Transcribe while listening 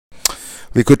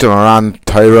Likutei Moharan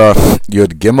Torah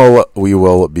Yud Gimel. We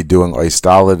will be doing Ois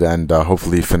Daled and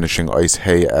hopefully finishing Ois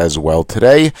Hey as well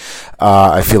today.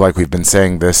 I feel like we've been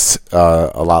saying this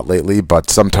a lot lately, but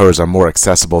some Torahs are more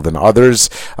accessible than others.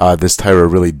 This Torah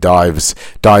really dives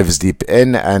deep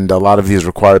in, and a lot of these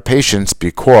require patience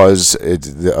because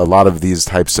a lot of these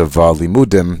types of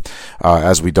limudim,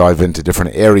 as we dive into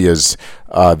different areas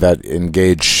that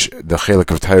engage the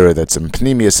chelik of Torah that's in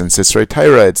Pnimius and Sisrei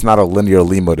Torah, it's not a linear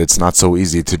limud. It's not so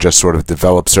easy to just sort of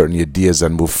develop certain ideas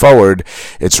and move forward.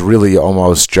 It's really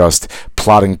almost just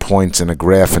plotting points in a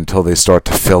graph until they start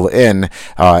to fill in,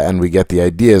 and we get the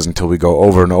ideas until we go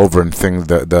over and over, and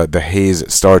the haze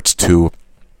starts to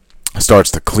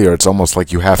clear. It's almost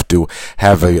like you have to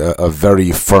have a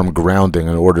very firm grounding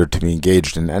in order to be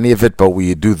engaged in any of it, but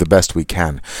we do the best we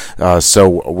can.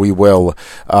 So we will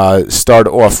start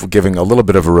off giving a little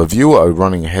bit of a review, a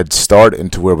running head start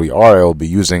into where we are. I will be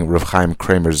using Rav Chaim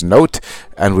Kramer's note,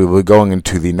 and we will be going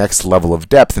into the next level of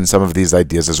depth in some of these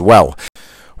ideas as well.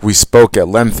 We spoke at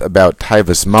length about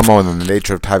Taivas Mammon and the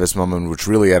nature of Taivas Mammon, which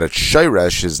really at its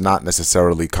shayresh is not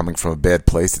necessarily coming from a bad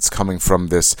place. It's coming from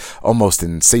this almost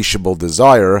insatiable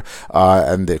desire,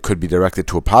 and it could be directed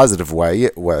to a positive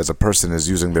way, as a person is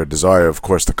using their desire, of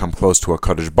course, to come close to a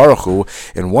Kadosh Baruch Hu.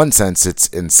 In one sense, it's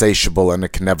insatiable, and it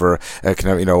can never,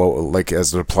 like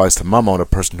as it applies to Mammon, a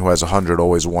person who has 100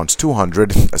 always wants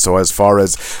 200. So as far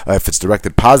as if it's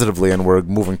directed positively, and we're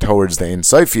moving towards the Ein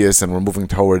Sophius, and we're moving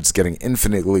towards getting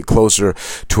infinitely closer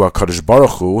to HaKadosh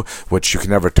Baruch Hu, which you can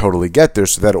never totally get there,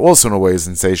 so that also in a way is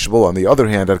insatiable. On the other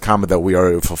hand, I'd comment that we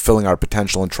are fulfilling our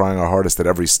potential and trying our hardest at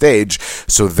every stage,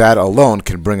 so that alone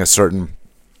can bring a certain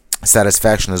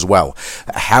satisfaction as well.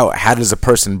 How does a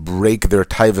person break their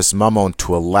Taivas Mammon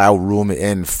to allow room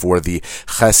in for the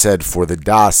Chesed, for the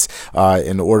Das,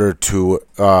 in order to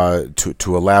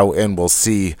allow in? We'll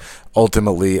see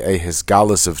ultimately a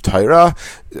hisgalus of Torah.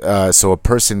 So a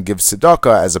person gives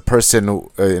tzedakah as a person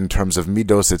in terms of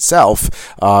midos itself.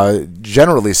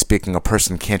 Generally speaking, a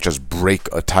person can't just break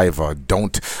a taiva.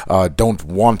 Don't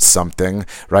want something,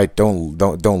 right? Don't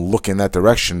look in that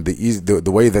direction.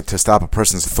 The way that to stop a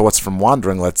person's thoughts from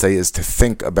wandering, let's say, is to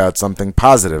think about something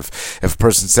positive. If a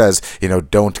person says,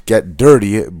 don't get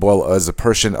dirty, well, as a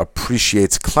person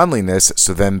appreciates cleanliness,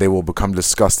 so then they will become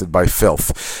disgusted by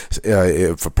filth.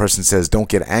 If a person says, don't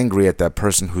get angry at that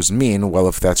person who's mean, well,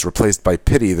 if that's replaced by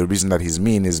pity, the reason that he's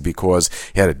mean is because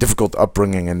he had a difficult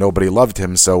upbringing and nobody loved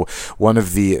him. So one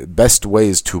of the best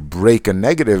ways to break a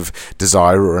negative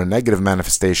desire or a negative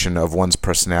manifestation of one's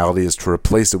personality is to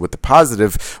replace it with the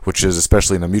positive, which is,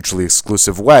 especially in a mutually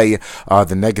exclusive way,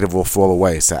 the negative will fall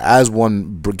away. So as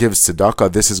one gives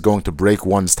tzedakah, this is going to break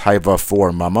one's taiva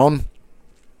for mammon.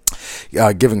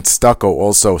 Giving tzedakah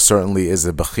also certainly is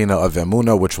a bechina of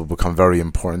emunah, which will become very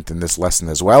important in this lesson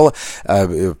as well.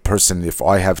 A person, if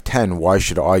I have 10, why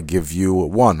should I give you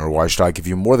 1, or why should I give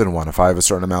you more than 1? If I have a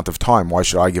certain amount of time, why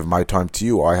should I give my time to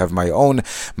you? I have my own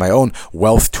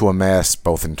wealth to amass,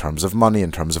 both in terms of money,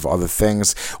 in terms of other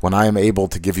things. When I am able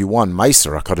to give you 1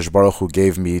 meiser, HaKadosh Baruch Hu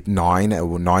gave me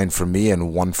 9 for me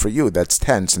and 1 for you. That's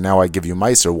 10. So now I give you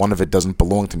meiser. 1 of it doesn't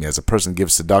belong to me. As a person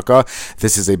gives tzedakah,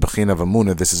 this is a bechina of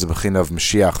emunah. This is a bechina of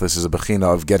Mashiach. This is a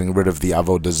bechina of getting rid of the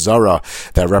avodah zara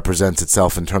that represents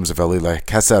itself in terms of elilei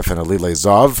kesef and elilei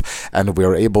zav, and we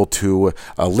are able to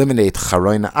eliminate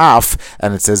charoin af.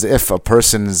 And it's as if a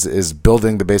person is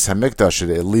building the Beis Hamikdash.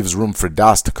 It leaves room for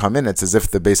das to come in. It's as if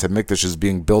the Beis Hamikdash is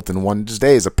being built in one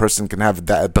day. A person can have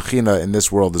that bechina in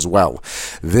this world as well.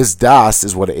 This das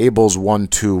is what enables one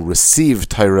to receive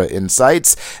Torah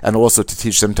insights and also to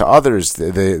teach them to others.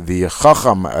 The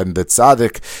chacham and the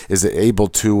tzaddik is able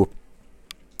to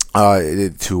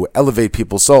elevate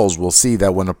people's souls. We'll see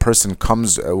that when a person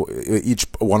comes, each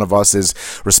one of us is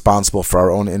responsible for our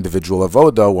own individual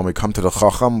avoda. When we come to the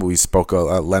Chacham, we spoke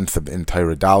at length in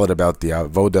Torah Dalet about the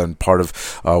avoda and part of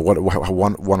what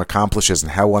one accomplishes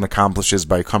and how one accomplishes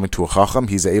by coming to a Chacham.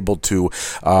 He's able to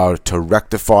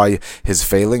rectify his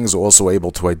failings, also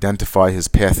able to identify his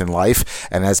path in life.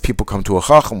 And as people come to a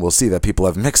Chacham, we'll see that people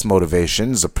have mixed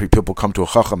motivations. People come to a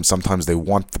Chacham, sometimes they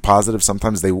want the positive,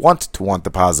 sometimes they want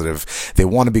the positive. They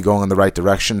want to be going in the right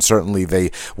direction. Certainly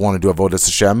they want to do Avodas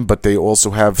Hashem, but they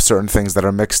also have certain things that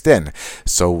are mixed in.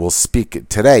 So we'll speak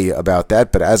today about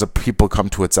that. But as people come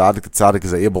to a tzaddik, the tzaddik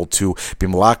is able to be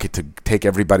malaki, to take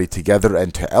everybody together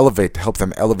and to help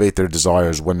them elevate their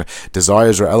desires. When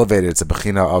desires are elevated, it's a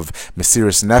bechina of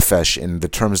Mesiris Nefesh. In the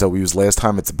terms that we used last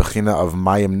time, it's a bechina of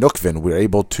Mayim Nukvin. We're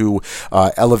able to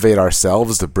elevate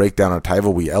ourselves, to break down our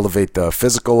taiva. We elevate the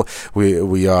physical. We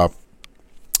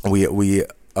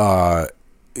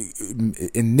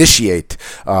initiate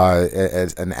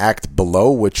an act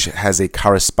below, which has a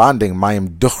corresponding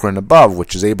mayim duchrin above,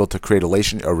 which is able to create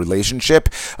a relationship.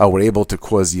 We're able to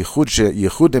cause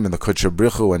yichudim in the kudsha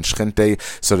brichu and shchinte,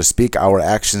 so to speak. Our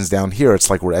actions down here, it's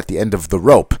like we're at the end of the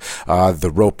rope.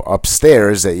 The rope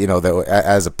upstairs,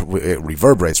 as it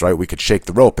reverberates, right? We could shake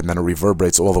the rope and then it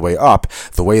reverberates all the way up.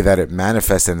 The way that it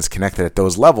manifests and is connected at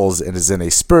those levels, it is in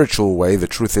a spiritual way. The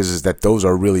truth is that those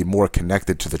are really more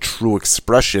connected to the true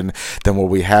expression than what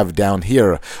we have down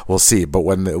here. We'll see. But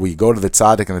when we go to the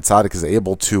tzaddik, and the tzaddik is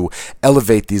able to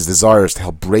elevate these desires to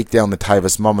help break down the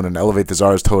taivas mammon and elevate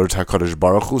desires towards HaKadosh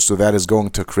Baruch Hu, so that is going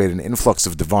to create an influx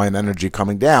of divine energy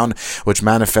coming down, which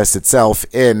manifests itself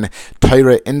in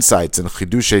Torah insights and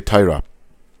Chidushei Torah.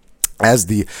 As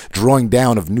the drawing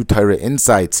down of new Torah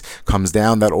insights comes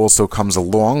down, that also comes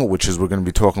along, which is we're going to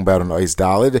be talking about in Ois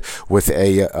Daled, with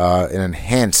an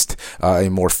enhanced, a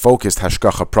more focused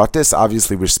hashgacha pratis.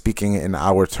 Obviously, we're speaking in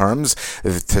our terms.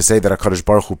 To say that HaKadosh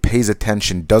Baruch Hu pays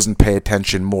attention, doesn't pay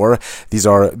attention more, these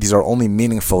are only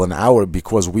meaningful in our,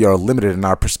 because we are limited in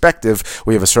our perspective.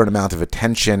 We have a certain amount of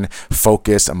attention,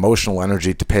 focus, emotional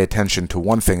energy to pay attention to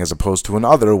one thing as opposed to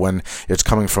another. When it's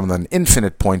coming from an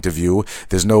infinite point of view,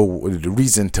 there's no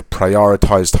reason to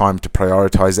prioritize time, to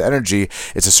prioritize energy.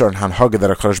 It's a certain hanhaga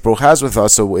that HaKadosh Baruch has with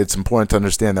us, so it's important to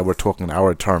understand that we're talking in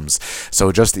our terms.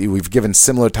 So we've given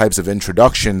similar types of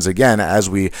introductions, again, as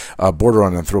we border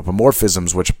on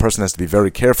anthropomorphisms, which a person has to be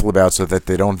very careful about so that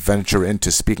they don't venture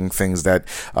into speaking things that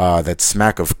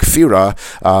smack of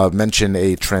kfira. Mention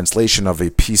a translation of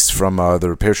a piece from the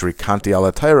Repair Shri Kanti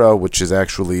ala Torah, which is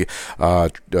actually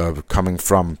coming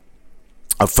from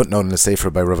a footnote in the Sefer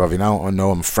by Rav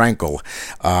Noam Frankel,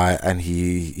 and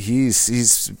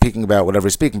he's speaking about whatever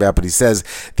he's speaking about, but he says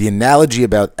the analogy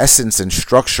about essence and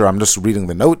structure, I'm just reading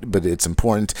the note, but it's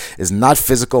important, is not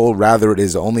physical, rather it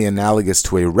is only analogous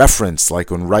to a reference, like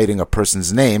when writing a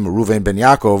person's name, Reuven ben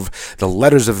Yaakov, the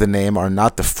letters of the name are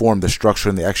not the form, the structure,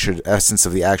 and the essence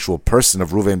of the actual person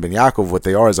of Reuven ben Yaakov. What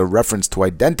they are is a reference to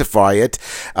identify it.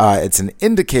 It's an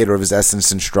indicator of his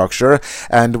essence and structure,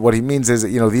 and what he means is,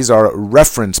 these are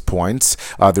reference points.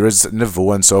 There is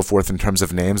nevuah and so forth in terms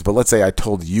of names, but let's say I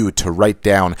told you to write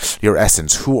down your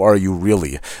essence. Who are you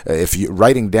really? If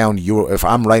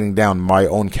I'm writing down my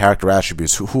own character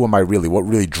attributes, who am I really? What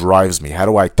really drives me? How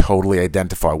do I totally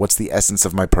identify? What's the essence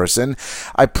of my person?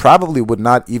 I probably would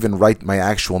not even write my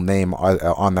actual name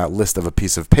on that list of a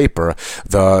piece of paper.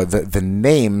 The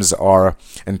names are,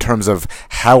 in terms of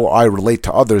how I relate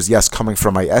to others, yes, coming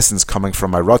from my essence, coming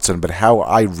from my ratzon, but how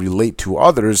I relate to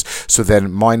others, so then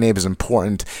my name is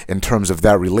important in terms of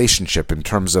that relationship, in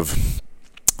terms of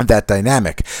that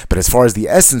dynamic. But as far as the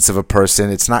essence of a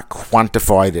person, it's not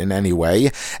quantified in any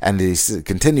way. And he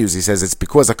continues, he says, it's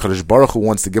because HaKadosh Baruch Hu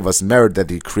wants to give us merit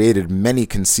that he created many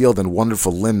concealed and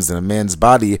wonderful limbs in a man's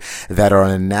body that are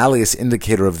an analogous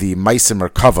indicator of the Maisim or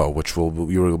Kava, which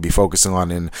we will be focusing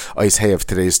on in Ois Hei of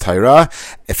today's Torah.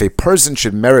 If a person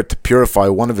should merit to purify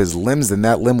one of his limbs, then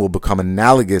that limb will become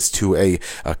analogous to a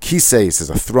kisei, he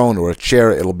says, a throne or a chair.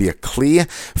 It'll be a kli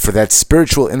for that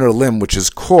spiritual inner limb, which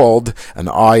is called an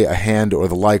eye, a hand, or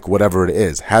the like, whatever it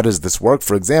is. How does this work?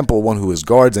 For example, one who is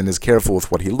guards and is careful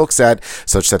with what he looks at,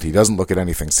 such that he doesn't look at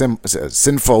anything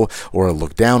sinful or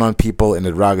look down on people in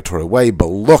a derogatory way, but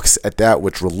looks at that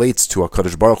which relates to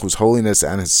HaKadosh Baruch Hu's holiness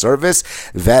and his service,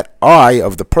 that eye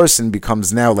of the person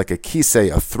becomes now like a kisei,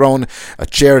 a throne, a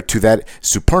chair, to that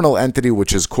supernal entity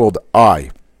which is called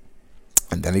I.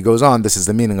 And then he goes on, this is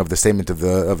the meaning of the statement of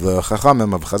the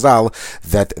Chachamim, of Chazal,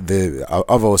 that the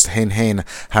Avos Hein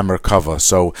Hamerkava.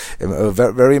 So,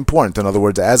 very, very important. In other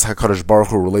words, as HaKadosh Baruch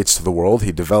Hu relates to the world,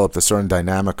 he developed a certain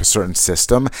dynamic, a certain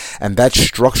system, and that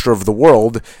structure of the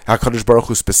world, HaKadosh Baruch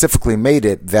Hu specifically made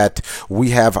it that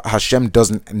Hashem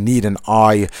doesn't need an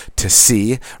eye to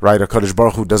see, right? HaKadosh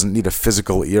Baruch Hu doesn't need a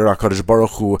physical ear. HaKadosh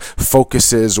Baruch Hu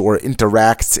focuses or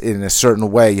interacts in a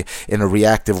certain way, in a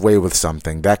reactive way with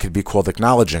something. That could be called acknowledging.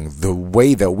 The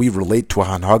way that we relate to a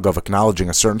hanhag of acknowledging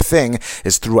a certain thing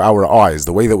is through our eyes.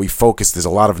 The way that we focus, there's a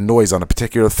lot of noise on a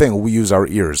particular thing, we use our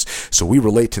ears. So we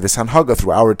relate to this hanhaga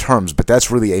through our terms, but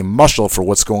that's really a mushal for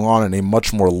what's going on in a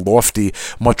much more lofty,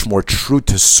 much more true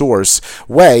to source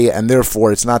way, and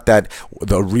therefore it's not that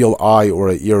the real eye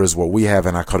or ear is what we have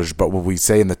in HaKadosh, but what we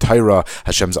say in the Torah,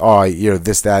 Hashem's eye, ear,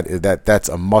 this, that's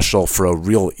a mushal for a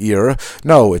real ear.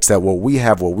 No, it's that what we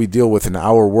have, what we deal with in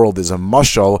our world is a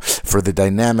mushal for the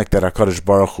dynamic that HaKadosh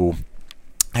Baruch Hu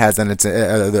has, and it's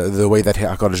the way that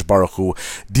HaKadosh Baruch Hu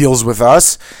deals with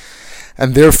us.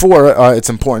 And therefore, it's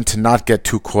important to not get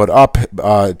too caught up,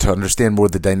 to understand more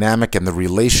the dynamic and the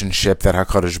relationship that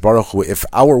HaKadosh Baruch Hu, if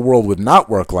our world would not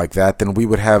work like that, then we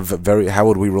would have how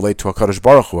would we relate to HaKadosh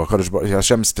Baruch Hu?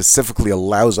 Hashem specifically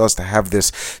allows us to have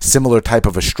this similar type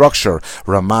of a structure,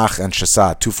 Ramach and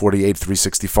Shasat, 248,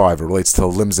 365. It relates to the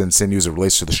limbs and sinews, it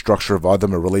relates to the structure of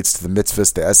Adam, it relates to the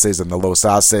mitzvahs, the essays, and the los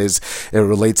essays. It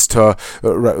relates to,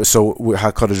 so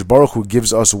HaKadosh Baruch Hu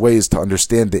gives us ways to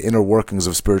understand the inner workings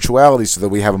of spirituality, so that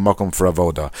we have a makom for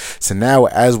avoda. So now,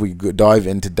 as we dive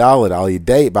into Dalet, al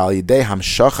yidei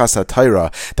hamshachas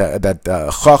haTorah, that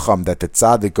chacham, that the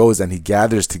tzaddik goes and he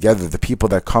gathers together the people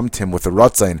that come to him with the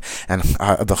ratzain, and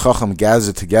the chacham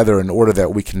gathers together in order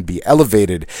that we can be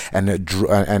elevated and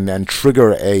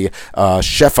trigger a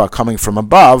shefa coming from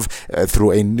above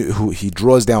through he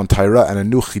draws down Torah and a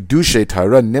new chidushay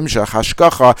Torah nimshach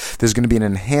hashgacha. There's going to be an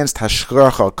enhanced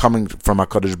hashgacha coming from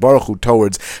HaKadosh Baruch Hu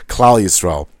towards Klal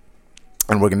Yisrael.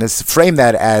 And we're going to frame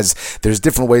that as there's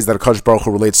different ways that HaKadosh Baruch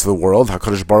Hu relates to the world.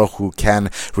 HaKadosh Baruch Hu can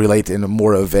relate in a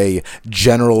more of a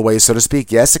general way, so to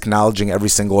speak. Yes, acknowledging every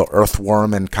single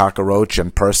earthworm and cockroach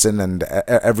and person and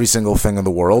every single thing in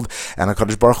the world. And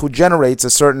HaKadosh Baruch Hu generates a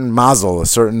certain mazel, a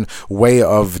certain way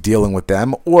of dealing with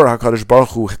them. Or HaKadosh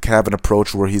Baruch Hu can have an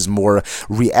approach where he's more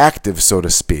reactive, so to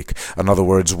speak. In other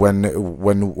words, when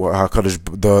HaKadosh,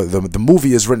 the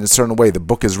movie is written a certain way, the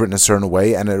book is written a certain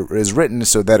way, and it is written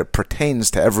so that it pertains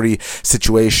to every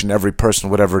situation, every person,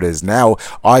 whatever it is. Now,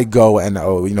 I go and,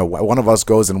 one of us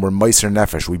goes and we're meiser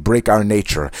nefesh. We break our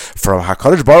nature. From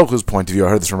HaKadosh Baruch Hu's point of view, I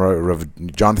heard this from Rav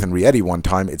Jonathan Rietti one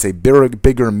time, it's a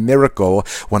bigger miracle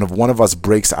when one of us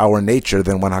breaks our nature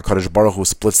than when HaKadosh Baruch Hu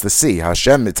splits the sea.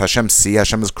 It's Hashem's sea.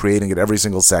 Hashem is creating it every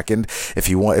single second. If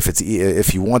he wants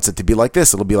it to be like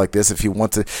this, it'll be like this.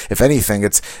 If anything,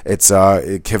 it's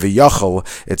kiviyachol.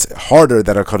 It's harder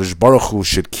that HaKadosh Baruch Hu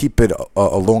should keep it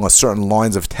along a certain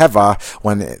lines of teva,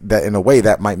 when that in a way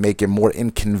that might make it more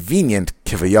inconvenient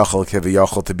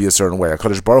kiviyachol to be a certain way.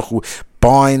 HaKadosh Baruch Hu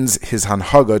binds his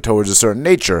hanhaga towards a certain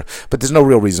nature, but there's no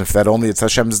real reason for that. Only it's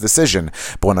Hashem's decision.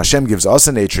 But when Hashem gives us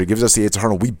a nature, He gives us the Yetzer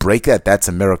Hara, we break that. That's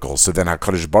a miracle. So then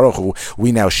HaKadosh Baruch Hu,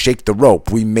 we now shake the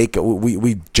rope. We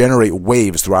generate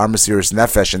waves through our Mesiras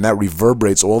Nefesh, and that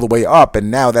reverberates all the way up.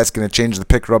 And now that's going to change the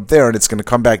picture up there, and it's going to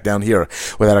come back down here.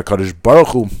 Without HaKadosh Baruch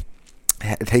Hu,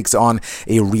 it takes on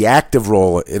a reactive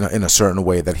role in a certain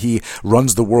way, that he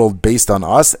runs the world based on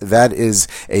us. That is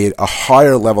a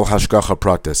higher level hashgacha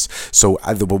pratis. So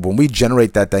when we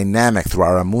generate that dynamic through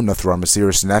our amunah, through our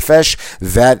Mesiras Nefesh,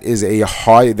 that is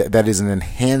an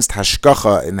enhanced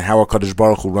hashgacha in how HaKadosh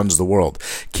Baruch Hu runs the world.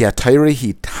 Ki ha-Torah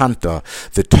hi tanta.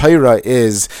 The Torah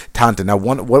is tanta. Now,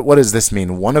 what does this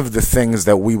mean? One of the things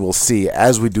that we will see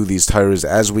as we do these Torahs,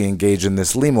 as we engage in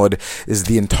this limud, is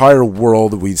the entire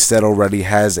world, we said already,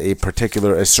 has a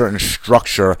certain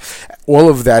structure. All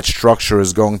of that structure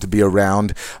is going to be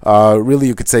around, really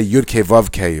you could say Yud Ke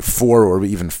Vav Ke, 4 or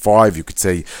even 5. You could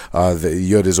say the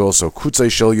Yud is also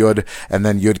Kutzai Shel Yud, and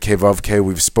then Yud Ke Vav Ke.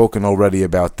 We've spoken already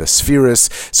about the spheres.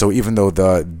 So even though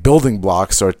the building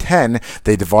blocks are 10,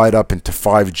 they divide up into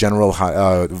 5 general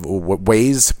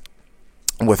ways,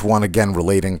 with one again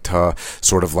relating to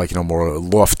sort of like more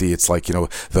lofty. It's like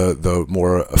the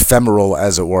more ephemeral,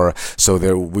 as it were. So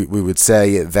there we would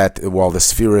say that while the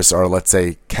spheres are, let's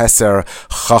say, Keser,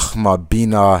 Chachma,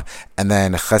 Bina, and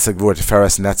then Chesed, Gvur,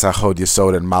 Tiferes, Netzach, Hod,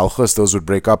 Yesod, and Malchus, those would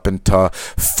break up into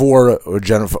 4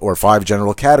 or 5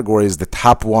 general categories. The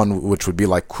top one, which would be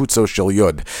like Kutzo Shel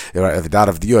Yud, the dot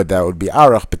of the Yud, that would be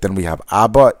Arach. But then we have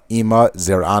Abba, Ima,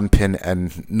 Zer Anpin,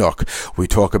 and Nuk. We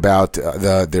talk about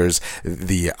there's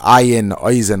the Ayin,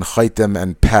 Oizen, Chaitim,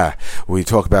 and Peh. We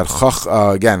talk about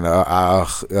Re'iyah,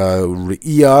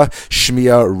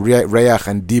 Shmiya, Reach,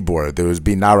 and Dibur. There was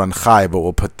Binar and Chai, but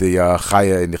we'll put the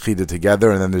Chaya and the Chida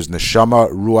together, and then there's Neshama,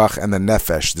 Ruach, and the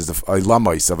Nefesh. There's the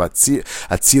Oilamais of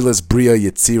Atzilas, Bria,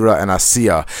 Yetzira, and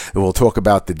Asiya. We'll talk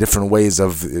about the different ways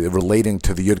of relating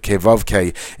to the Yud Ke Vav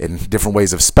Ke in different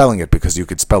ways of spelling it, because you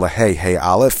could spell a Hey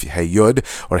Aleph, Hey Yud,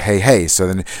 or Hey. So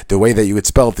then the way that you would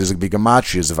spell it, there's going to be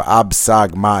gematrias of Ab,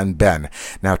 Sag, Ma, and Ben.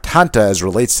 Now, Tanta, as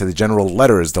relates to the general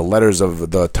letters, the letters of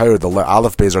the Torah, the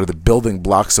Aleph Beis are the building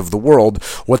blocks of the world.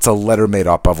 What's a letter made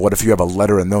up of? What if you have a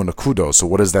letter and no nakudos? So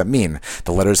what does that mean?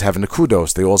 The letters have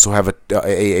nakudos. They also have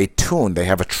a tune. They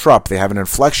have a trup. They have an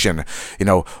inflection.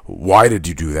 Why did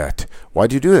you do that? Why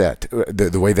do you do that?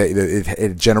 The way that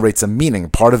it generates a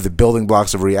meaning. Part of the building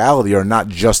blocks of reality are not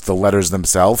just the letters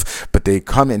themselves, but they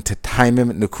come into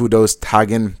taimim, nakudos,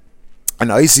 tagin,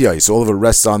 and icy ice. All of it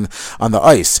rests on the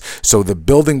ice. So the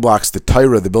building blocks, the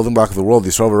Torah, the building block of the world, the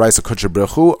Yisrael V'Raisa Kudsha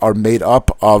B'Chu, are made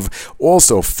up of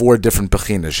also 4 different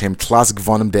bechinas. Shem Tlas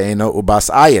Gvonim De'ena Ubas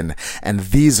Ayin. And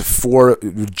these 4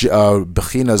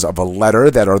 bechinas of a letter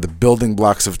that are the building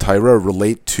blocks of Torah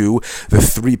relate to the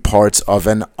 3 parts of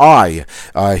an eye.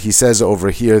 He says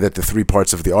over here that the 3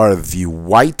 parts of the eye are the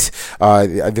white.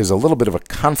 There's a little bit of a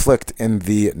conflict in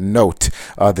the note.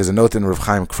 There's a note in Rav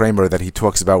Chaim Kramer that he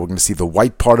talks about. We're going to see the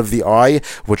white part of the eye,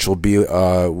 which will be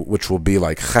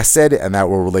like Chesed, and that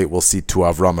will relate. We'll see to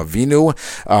Avram Avinu,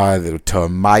 to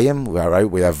Mayim. Right,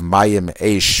 we have Mayim,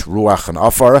 Eish, Ruach, and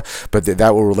Afar, but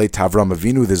that will relate to Avram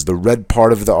Avinu. There's the red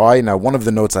part of the eye. Now, one of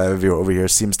the notes I have over here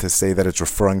seems to say that it's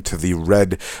referring to the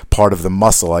red part of the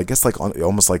muscle. I guess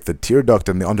almost like the tear duct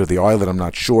and under the eyelid. I'm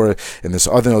not sure. In this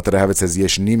other note that I have, it says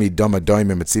Yeshnimi Dama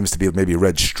Daimim. It seems to be maybe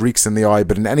red streaks in the eye,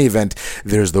 but in any event,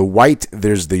 there's the white,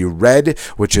 there's the red,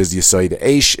 which is Yisai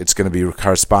Eish. It's going to be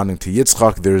corresponding to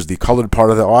Yitzchak. There's the colored part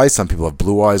of the eye. Some people have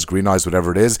blue eyes, green eyes,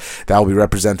 whatever it is. That will be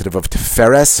representative of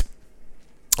Tiferes,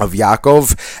 of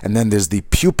Yaakov, and then there's the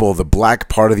pupil, the black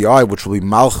part of the eye, which will be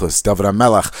Malchus, David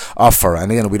HaMelech, Afar. And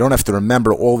again, we don't have to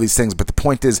remember all these things, but the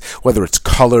point is, whether it's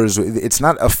colors, it's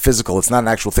not a physical, it's not an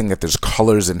actual thing that there's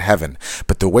colors in heaven.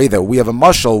 But the way that we have a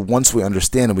mashal, once we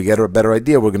understand and we get a better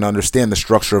idea, we're going to understand the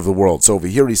structure of the world. So over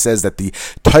here he says that the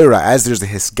Torah, as there's a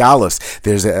Hisgalus,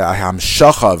 there's a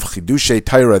Hamshacha of Chidushay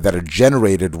Torah that are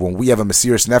generated when we have a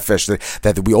Mesiras Nefesh,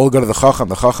 that we all go to the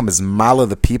Chacham is Mala,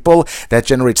 the people, that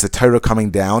generates the Torah coming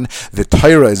down. The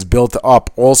Torah is built up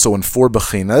also in 4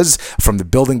 bechinas, from the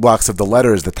building blocks of the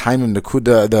letters, the Taimim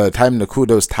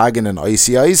Nakudos, Tagin, and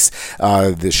Icy Ice,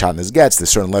 the Shatnez Getz, the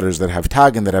certain letters that have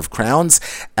Tagin, that have crowns,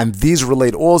 and these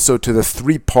relate also to the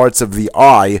 3 parts of the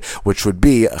eye, which would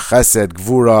be Chesed,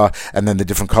 Gvura, and then the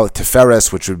different color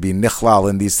Tiferes, which would be Nichlal,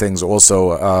 and these things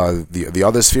also the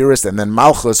other spheres, and then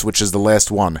Malchus, which is the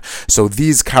last one. So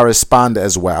these correspond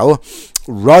as well.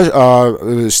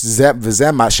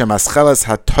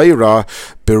 HaTorah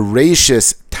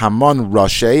Bereshis Tamon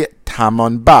Rashi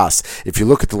Tamon Bas. If you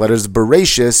look at the letters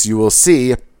Bereshis, you will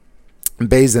see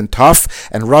Beis and Taf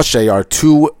and Rashi are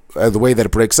 2. The way that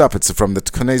it breaks up, it's from the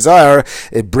Tikkun Zayar.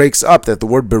 It breaks up that the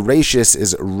word Bereshis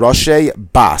is Rashi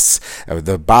Bas.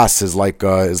 The Bas is like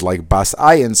Bas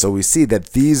Ayin. So we see that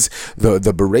the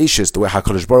Bereshis, the way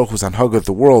Hakadosh Baruch Hu's Hanhagat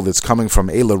the world, it's coming from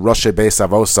Eila Rashi Beis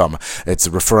Avosam. It's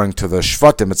referring to the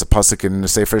Shvatim. It's a pasuk in the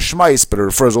Sefer Shmais, but it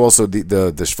refers also the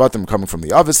Shvatim coming from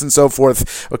the Avis and so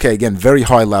forth. Okay, again, very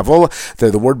high level.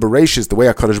 The word Bereshis, the way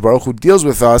Hakadosh Baruch Hu deals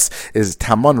with us, is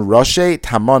Tamon Rashi,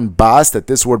 Tamon Bas. That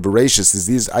this word Bereshis is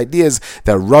these ideas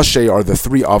that Rashi are the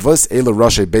 3 of us, Eila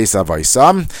Rashi Beis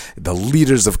Avaisam, the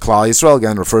leaders of Klal Yisrael.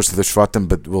 Again, refers to the Shvatim,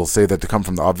 but we'll say that to come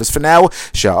from the Avos for now.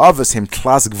 She'Avos him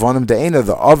Tlas Gvonim De'ena.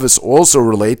 The Avos also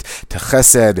relate to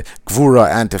Chesed, Gvura,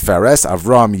 and Tiferes,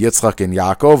 Avram, Yitzchak, and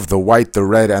Yaakov, the white, the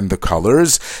red, and the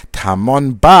colors.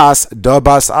 Tamon Bas,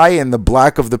 Dabas Ayin, the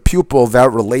black of the pupil,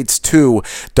 that relates to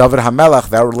David HaMelech,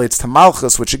 that relates to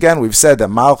Malchus, which again, we've said that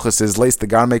Malchus is Leis the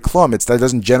Garmei Klum. That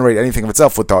doesn't generate anything of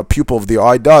itself. What the pupil of the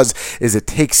eye does is it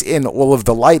takes in all of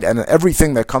the light, and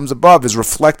everything that comes above is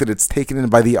reflected. It's taken in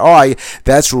by the eye.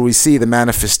 That's where we see the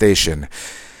manifestation.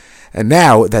 And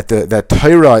now that that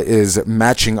Torah is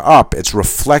matching up, it's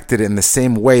reflected in the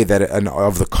same way that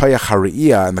of the Koyach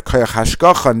HaRe'iyah and the Koyach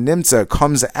HaShgacha, Nimtza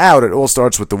comes out. It all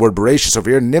starts with the word Bereshis over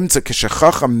here. Nimtza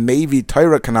K'Shechacham Mevi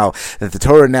Torah Kanal. That the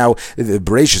Torah now, the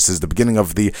Bereshis is the beginning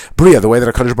of the Bria, the way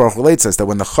that HaKadosh Baruch relates us, that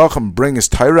when the Chacham brings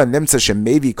Torah, Nimtza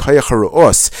Shemevi Koyach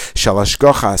HaRe'us Shal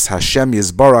Hashgachas Hashem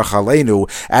Yizbarach Aleinu,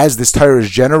 as this Torah is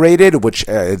generated, which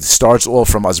it starts all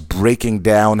from us breaking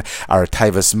down our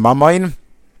Taivas Mamain,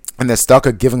 and the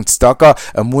tzedakah, giving tzedakah,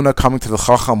 Emunah, coming to the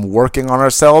Chacham, working on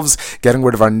ourselves, getting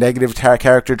rid of our negative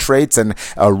character traits, and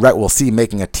we'll see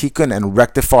making a tikkun and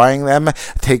rectifying them,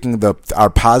 taking our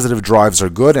positive drives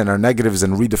are good, and our negatives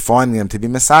and redefining them to be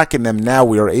misakin them. Now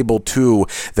we are able to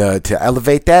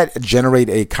elevate that,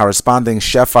 generate a corresponding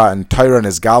shefa and Torah and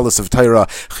Isgalus of Torah,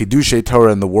 Chidushay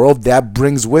Torah in the world. That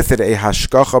brings with it a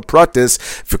hashgacha pratis,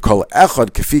 v'kol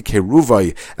echad kefi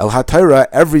keruvai el haTorah,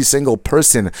 every single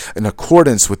person in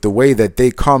accordance with the way that they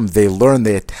come, they learn,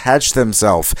 they attach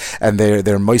themselves, and they're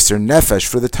meiser nefesh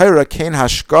for the Torah. Kain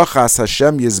hashgachas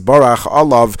Hashem Yizbarach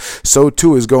alav. So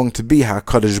too is going to be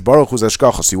Hakadosh Baruch Hu's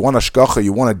hashgacha. So you want hashgacha,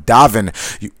 you want to daven,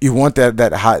 you want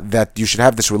that you should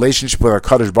have this relationship with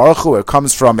Hakadosh Baruch Hu. It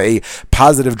comes from a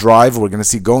positive drive. We're going to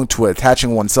see going to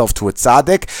attaching oneself to a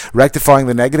tzaddik, rectifying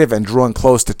the negative, and drawing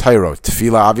close to Torah.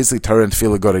 Tefillah, obviously, Torah and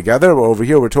Tefillah go together. But over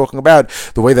here, we're talking about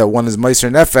the way that one is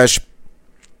meiser nefesh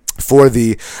for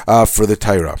the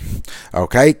Torah.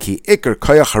 Okay, ki ikar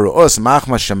koyach haruos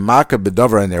machma shemaka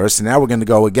b'davar aneris. So now we're going to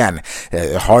go again.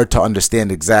 Hard to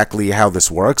understand exactly how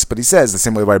this works, but he says the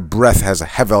same way by breath has a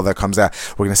hevel that comes out.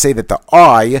 We're going to say that the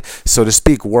eye, so to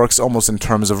speak, works almost in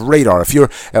terms of radar. If you're,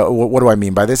 what do I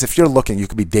mean by this? If you're looking, you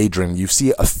could be daydreaming. You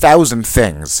see 1,000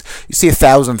 things. You see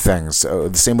 1,000 things.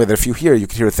 The same way that if you hear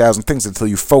 1,000 things until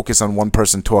you focus on one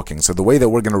person talking. So the way that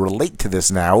we're going to relate to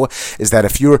this now is that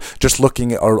if you're just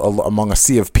looking among a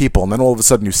sea of people, and then all of a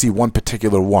sudden you see one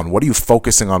particular one. What are you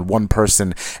focusing on? One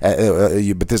person,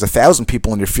 but there's 1,000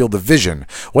 people in your field of vision.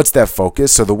 What's that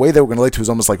focus? So the way that we're going to relate to is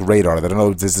almost like radar. That I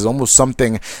know this is almost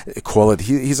something. Call it.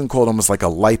 He's going to call it almost like a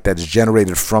light that's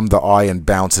generated from the eye and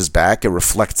bounces back. It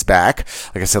reflects back.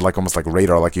 Like I said, like almost like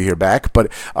radar, like you hear back,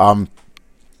 but.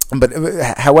 But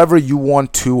however you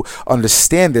want to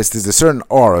understand this, there's a certain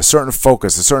aura, a certain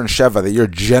focus, a certain sheva that you're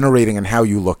generating in how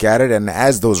you look at it, and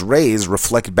as those rays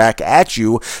reflect back at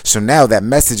you, so now that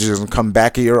message is going to come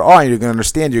back at your eye, and you're going to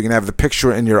understand, you're going to have the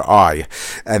picture in your eye.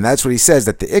 And that's what he says,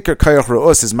 that the ikar koyach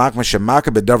re'us is makma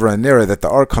shemaka b'davar anira, that the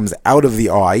aura comes out of the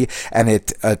eye, and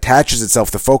it attaches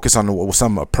itself to focus on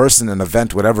some person, an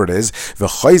event, whatever it is,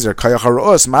 v'chayzer koyach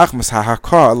re'us makmas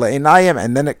hahakar le'enayim,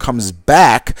 and then it comes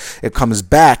back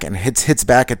and hits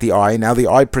back at the eye. Now the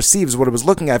eye perceives what it was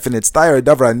looking at, and now it's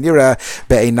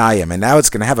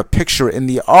going to have a picture in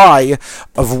the eye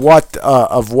of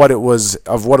what it was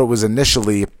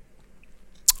initially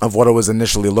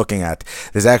looking at.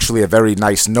 There's actually a very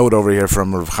nice note over here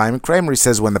from Rav Chaim Kramer. He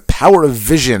says, when the power of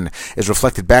vision is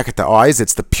reflected back at the eyes,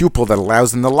 it's the pupil that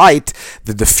allows in the light.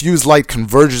 The diffused light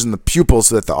converges in the pupil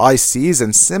so that the eye sees.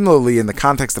 And similarly, in the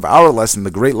context of our lesson,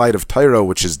 the great light of Torah,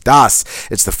 which is Das,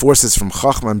 it's the forces from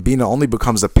Chachma and Bina, only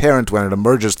becomes apparent when it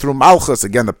emerges through Malchus.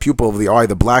 Again, the pupil of the eye,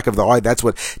 the black of the eye, that's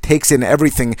what takes in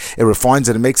everything. It refines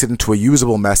it and makes it into a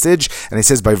usable message. And he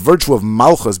says, by virtue of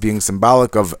Malchus being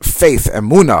symbolic of faith,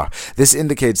 emunah, this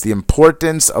indicates the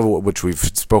importance of, which we've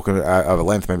spoken of at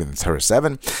length, maybe in Torah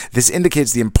 7. This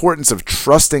indicates the importance of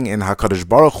trusting in HaKadosh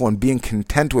Baruch Hu and being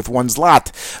content with one's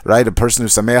lot, right? A person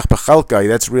who's sameach b'chalkai,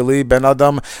 that's really ben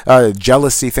adam,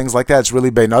 jealousy, things like that. It's really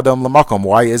ben adam l'makom.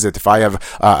 Why is it? If I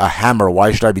have a hammer,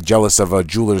 why should I be jealous of a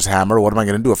jeweler's hammer? What am I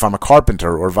going to do if I'm a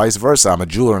carpenter, or vice versa? I'm a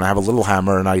jeweler and I have a little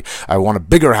hammer, and I want a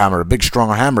bigger hammer, a big,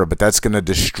 stronger hammer, but that's going to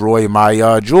destroy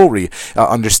my jewelry.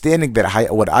 Understanding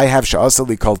that what I have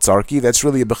sha'asali called tzarki, that's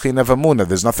really a bechina of emunah.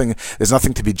 There's nothing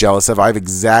to be jealous of. I have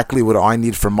exactly what I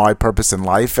need for my purpose in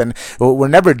life, and we're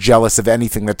never jealous of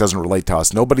anything that doesn't relate to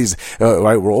us. Nobody's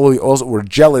right. We're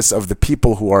jealous of the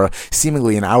people who are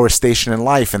seemingly in our station in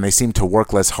life, and they seem to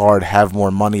work less hard, have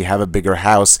more money, have a bigger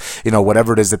house,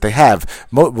 whatever it is that they have.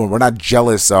 We're not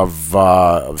jealous of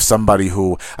somebody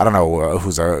who, I don't know,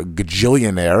 who's a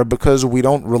gajillionaire, because we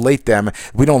don't relate them.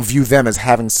 We don't view them as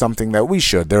having something that we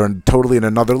should. They're totally in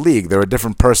another league. They're a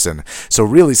different person. So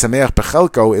really, Sameach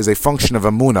Bechelko is a function of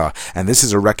Amunah, and this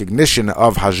is a recognition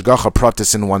of Hashgacha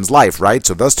Pratis in one's life, right?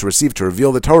 So thus, to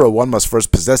reveal the Torah, one must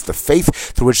first possess the faith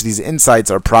through which these insights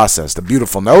are processed. A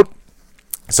beautiful note.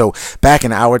 So back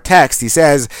in our text, he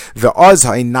says, the eyes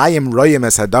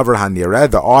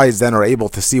then are able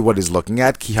to see what he's looking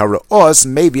at.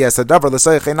 Maybe as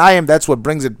that's what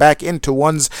brings it back into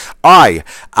one's eye.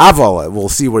 Aval, we'll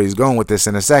see where he's going with this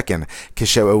in a second.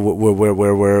 Where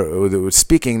we're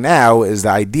speaking now is the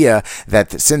idea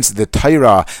that since the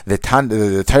Torah, the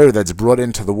Torah that's brought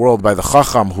into the world by the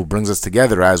Chacham, who brings us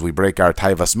together as we break our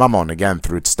Taivas Mamon, again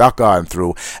through Tzedakah and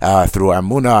through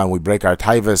Amunah, and we break our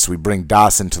Taivas, we bring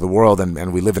Das into the world,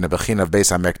 and we live in a Bechina of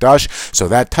Beis HaMikdash. So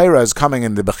that Torah is coming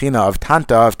in the Bechina of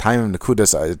Tanta, of Taimim,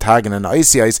 Nekudas, Tagan, and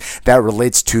Oisiais, that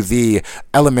relates to the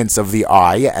elements of the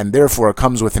eye, and therefore it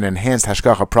comes with an enhanced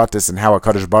Hashgacha Pratis and how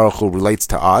HaKadosh Baruch Hu relates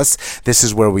to us. This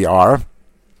is where we are.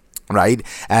 Right,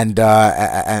 and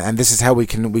this is how we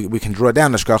can draw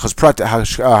down Hashgacha's Pratis,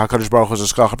 Hakadosh Baruch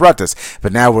Hu's Hashgacha Pratis.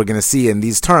 But now we're going to see in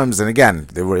these terms, and again,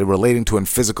 we're relating to in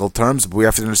physical terms. But we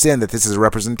have to understand that this is a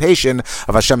representation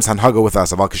of Hashem's Hanhaga with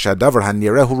us.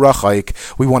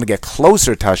 We want to get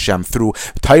closer to Hashem through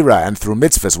Torah and through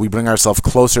mitzvahs. We bring ourselves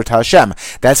closer to Hashem.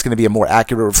 That's going to be a more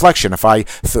accurate reflection. If I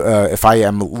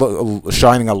am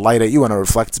shining a light at you and it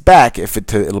reflects back,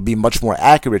 it'll be much more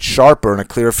accurate, sharper, and a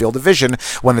clearer field of vision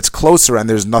when it's closer and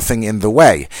there's nothing in the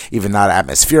way. Even not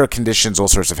atmospheric conditions, all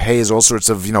sorts of haze, all sorts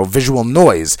of visual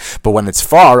noise. But when it's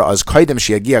far, as kaidem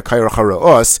shiagia kayrach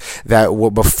ha'ra'us, that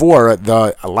before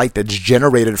the light that's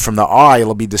generated from the eye,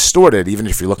 it'll be distorted. Even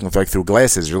if you're looking through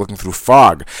glasses, you're looking through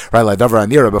fog, right? Like davar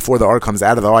anira, before the art comes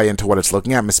out of the eye into what it's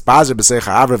looking at, misbazer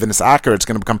b'seicha avra v'nisaker, it's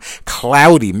going to become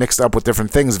cloudy, mixed up with different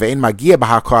things. Ve'in magia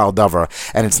b'hakal davar,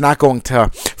 and it's not going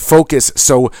to focus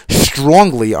so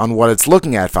strongly on what it's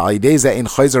looking at.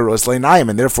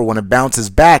 And therefore, when it bounces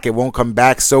back, it won't come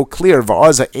back so clear.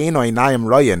 The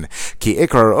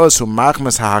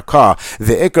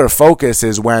ikar focus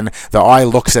is when the eye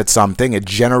looks at something, it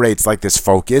generates like this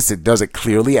focus, it does it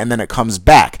clearly, and then it comes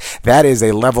back. That is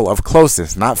a level of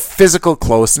closeness, not physical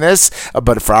closeness,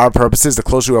 but for our purposes, the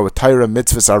closer we are with Torah,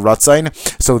 mitzvahs, our ratzain.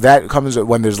 So that comes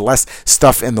when there's less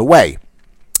stuff in the way.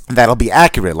 That'll be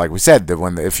accurate, like we said. That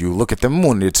if you look at the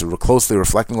moon, it's closely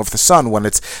reflecting off the sun. When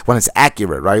it's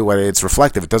accurate, right? When it's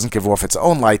reflective, it doesn't give off its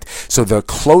own light. So the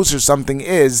closer something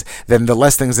is, then the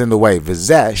less things in the way.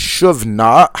 V'zeh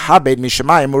shuvna habed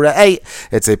mishamayim ure'ei.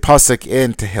 It's a pasuk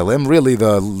in Tehillim. Really,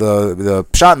 the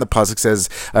pshat in the pasuk says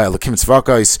Lakim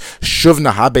tzvakos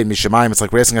shuvna habed mishamayim. It's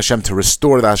like we're asking Hashem to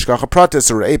restore the hashgacha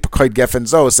pratis ure'ei p'koid gefen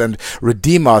zos and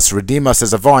redeem us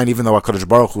as a vine. Even though HaKadosh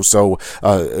Baruch Hu so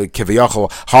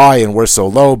kiviyachol high and we're so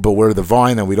low, but we're the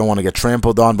vine and we don't want to get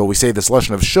trampled on. But we say this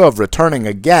lashon of shuv, returning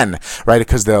again, right?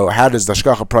 Because how does the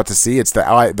hashgacha pratis see? It's the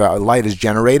light is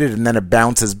generated and then it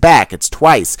bounces back. It's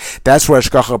twice. That's where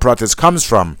hashgacha pratis comes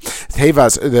from.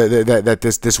 Tevas, that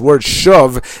this word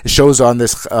shuv shows on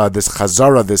this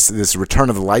chazara, this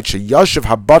return of the light. Sheyashiv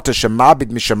habata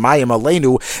shemabid mishamayim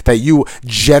aleinu, that you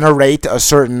generate a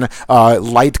certain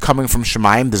light coming from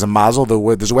shemayim. There's a mazel.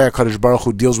 There's a way HaKadosh Baruch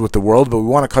Hu deals with the world, but we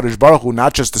want HaKadosh Baruch Hu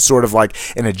not just to sort of like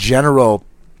in a general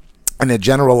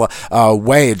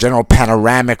way, a general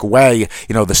panoramic way.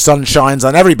 The sun shines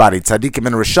on everybody, tzaddikim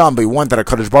and risham, but we want that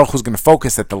HaKadosh Baruch Hu is going to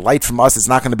focus that the light from us is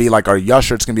not going to be like our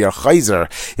yasher, it's going to be our chayzer,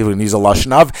 if we can use a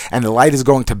lashon of, and the light is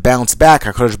going to bounce back.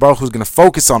 HaKadosh Baruch Hu is going to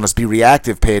focus on us, be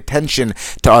reactive, pay attention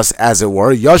to us, as it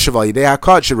were. Yashav al yidei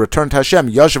HaKadosh should return to Hashem,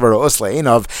 yashav ha'ra'os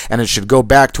le'einav, and it should go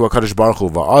back to HaKadosh Baruch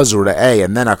Hu, va'azur re'eh,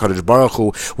 and then HaKadosh Baruch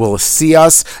Hu will see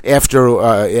us after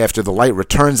the light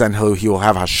returns, and he will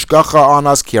have hashgacha on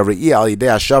us, ki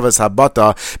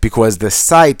because the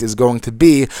sight is going to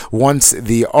be once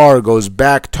the R goes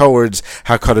back towards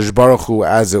HaKadosh Baruch Hu,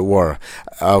 as it were.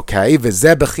 Okay, and this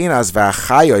is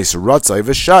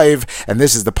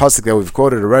the pasuk that we've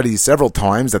quoted already several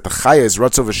times, that the chayos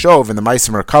ratzov v'shov in the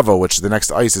Ma'aser Merkava, which the next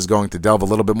ice is going to delve a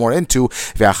little bit more into.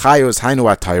 The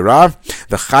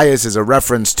chayos is a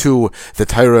reference to the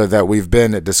Torah that we've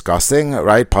been discussing,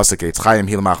 right? Pasuk Eitz Chayim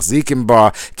Hil Machzikim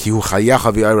Ba Ki Hu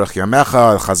Chayecha V'Yorech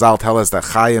Yamecha. Chazal tell us that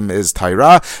Chayim is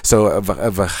Torah. So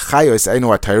v'chayos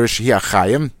einu Torah shehi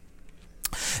Chayim,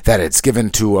 that it's given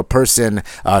to a person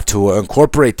to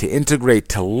incorporate, to integrate,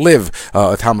 to live.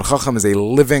 A Talmud Chacham is a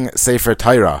living Sefer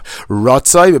Torah.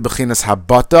 Ratzai b'bechinas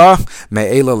habata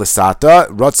me'ela l'sata.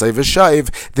 Ratzai v'shayv.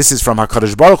 This is from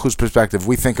HaKadosh Baruch Hu's perspective.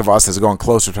 We think of us as going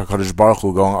closer to HaKadosh Baruch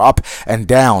Hu, going up and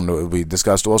down. We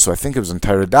discussed also, I think it was in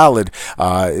Torah Dalid,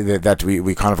 that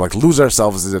we kind of like lose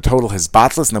ourselves as a total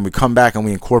hisbatlis, and then we come back and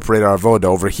we incorporate our avoda.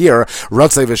 Over here,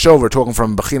 Ratzai v'shov, we're talking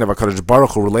from Bechina of HaKadosh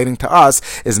Baruch Hu relating to us,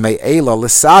 is me'ela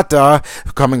l'sata,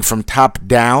 coming from top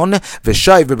down.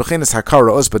 V'shayv b'bechinas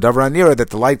hakara os b'davar anira,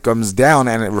 that the light comes down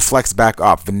and it reflects back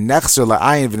up. V'nechzer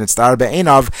la'ayin v'nitztar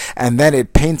be'einav, and then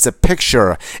it paints a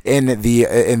picture in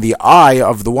the eye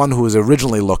of the one who is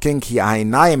originally looking. Ki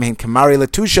aynayim hin kamari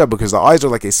letusha, because the eyes are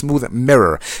like a smooth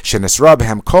mirror. Shenisra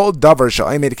b'hem kol davar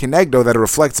sha'aymed kinegdo, that it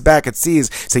reflects back. It sees,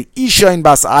 say, ishain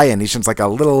bas ayin. Ishain's like a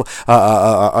little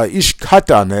ish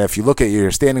katan. If you look at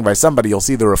you're standing by somebody, you'll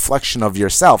see the reflection of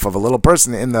yourself, of a little person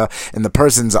in the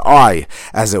person's eye,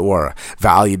 as it were.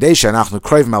 And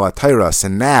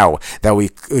now that we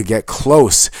get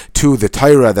close to the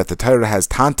Torah, that the Torah has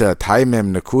tanta,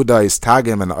 taimim, nekudais,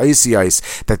 tagim, and oisiais,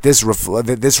 that this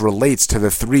relates to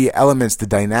the three elements, the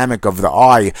dynamic of the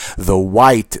eye, the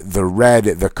white, the red,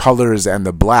 the colors, and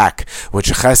the black,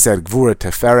 which chesed, gvura,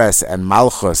 teferes, and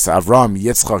malchus, Avram,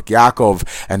 Yitzchak, Yaakov,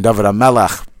 and David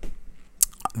HaMelech.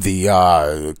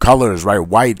 The colors, right?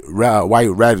 White,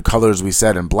 red colors, we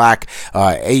said, and black,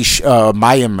 Eish,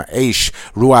 Mayim, Eish,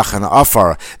 Ruach, and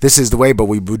Afar. This is the way, but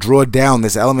we draw down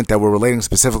this element that we're relating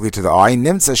specifically to the eye.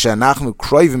 Nimtza she'anachnu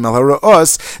kroivim el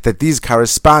ha'ra'os, that these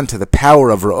correspond to the power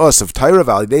of ra'os, of Torah,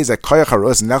 v'alidei koyach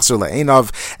ha'ra'os nechzer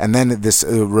le'einav, and then this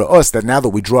ra'os, that now that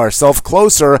we draw ourselves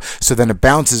closer, so then it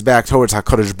bounces back towards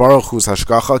HaKadosh Baruch Hu's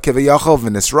hashgacha kiviyachol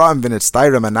v'nisra'im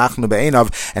v'nitztayrim anachnu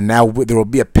be'einav, and now there will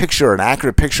be a picture, an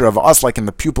accurate picture of us like in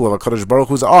the pupil of HaKadosh Baruch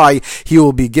Hu's eye. He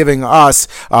will be giving us,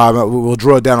 we will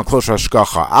draw down a closer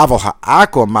hashgacha. Aval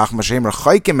ha'akum mach mashem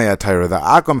rechaykim mei ha'Torah. The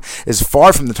akum is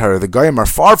far from the Torah. The goyim are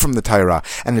far from the Torah,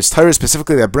 and it's Torah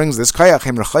specifically that brings this kayach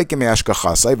hem rechaykim mei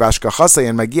hashgachasai v'hashgachasai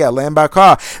and magia lehem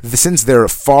baka. Since they're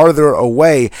farther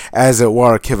away, as it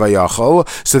were, kivayachol,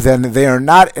 so then they are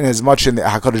not in as much in the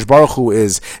HaKadosh Baruch Hu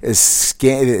is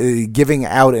giving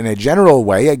out in a general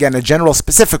way, again a general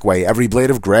specific way. Every blade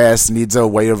of grass needs a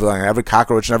way of every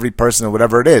cockroach and every person or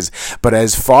whatever it is. But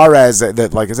as far as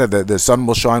that, like I said, the sun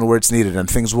will shine where it's needed, and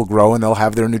things will grow, and they'll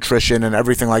have their nutrition and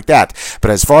everything like that.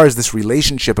 But as far as this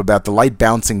relationship about the light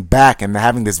bouncing back and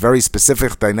having this very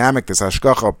specific dynamic, this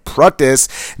hashgacha pratis,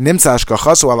 nimtza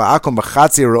hashgachasu ala akum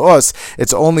b'chatzi re'os,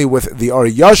 it's only with the ar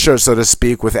yasher, so to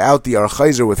speak, without the ar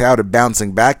chayzer, without it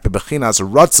bouncing back, bebechinas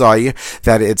ratzai,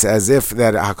 that it's as if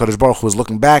that HaKadosh Baruch Hu is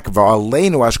looking back,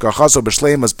 v'aleinu hashgachasu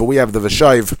b'shleimus, but we have the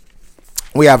v'shayv.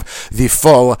 We have the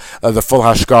full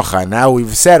hashgacha. Now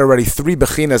we've said already 3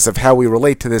 bechinas of how we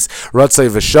relate to this Ratzai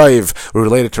v'Shayv. We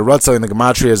relate it to Ratzai in the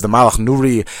Gematria as the Malach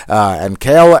Nuri and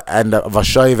Kel, and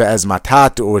v'Shayv as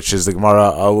Matat, which is the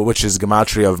Gemara, which is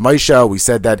Gematria of Moshe. We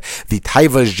said that the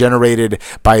Taiva is generated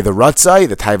by the Ratzai,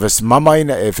 the Taiva's Mamain,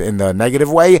 if in the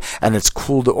negative way, and it's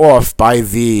cooled off by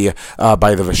the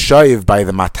v'Shayv, by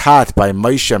the Matat, by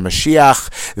Moshe Mashiach,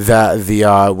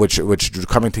 which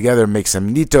coming together makes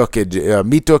him nituk.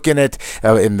 Mituk in it,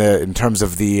 in terms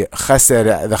of the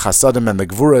chesed, the chasadim, and the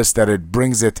gvuras, that it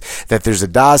brings it, that there's a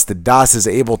das. The das is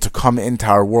able to come into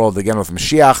our world again with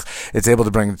Mashiach. It's able to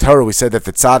bring the Torah. We said that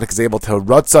the tzaddik is able to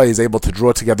ratzah, is able to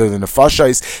draw together the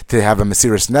nefashais, to have a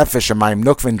mesiras nefesh, a mayim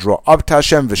nukvin, draw up to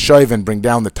Hashem, v'shoiv, and bring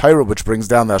down the Torah, which brings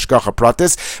down the hashgacha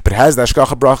pratis. But has the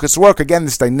hashgacha brachas work? Again,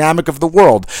 this dynamic of the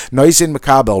world. Noisin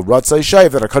mekabel ratzah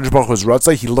shayv, that HaKadosh Baruch Hu is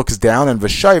ratzah, he looks down, and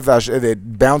v'shayv,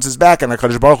 it bounces back, and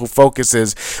HaKadosh Baruch Hu focuses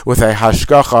with a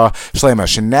hashgacha shlema.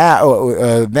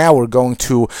 Now we're going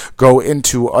to go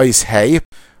into Ice Hay,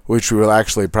 which we will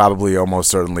actually probably almost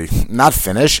certainly not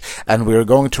finish, and we are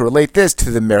going to relate this to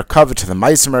the Merkava, to the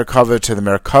Maisa Merkava, to the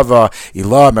Merkava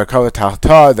Ilah, Merkava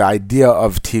Tahta, the idea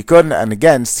of Tikkun, and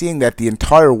again, seeing that the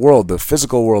entire world, the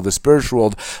physical world, the spiritual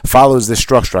world, follows this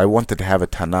structure. I wanted to have a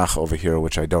Tanakh over here,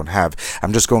 which I don't have.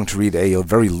 I'm just going to read a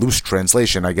very loose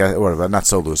translation, I guess, or not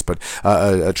so loose, but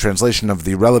a translation of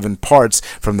the relevant parts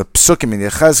from the Psukim in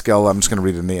Yechezkel. I'm just going to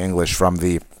read it in the English from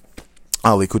the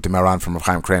Likutei Moharan from Rav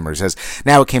Chaim Kramer. He says,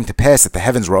 now it came to pass that the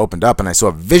heavens were opened up, and I saw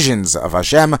visions of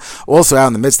Hashem. Also out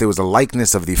in the midst there was a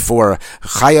likeness of the 4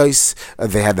 chayos.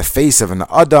 They had the face of an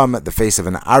Adam, the face of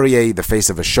an Aryeh, the face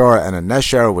of a Shor and a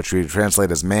Nesher, which we translate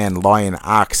as man, lion,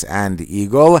 ox, and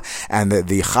eagle. And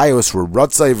the chayos were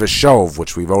Ratzai v'Shov,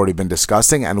 which we've already been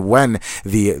discussing. And when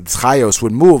the chayos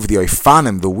would move, the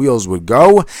oifanim, the wheels would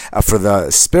go. For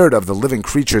the spirit of the living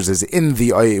creatures is in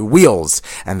the wheels,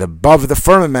 and above the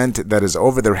firmament that is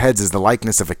over their heads is the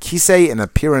likeness of a kisei, in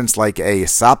appearance like a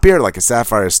sapphire, like a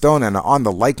sapphire stone, and on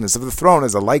the likeness of the throne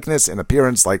is a likeness in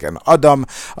appearance like an Adam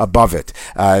above it.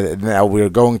 Now we are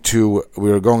going to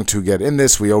get in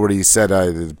this. We already said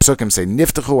the psukim say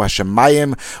niftachu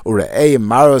hashemayim ure'ei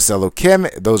maros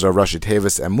elokim. Those are Rashi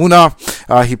Tevis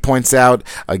Emunah. He points out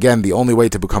again the only way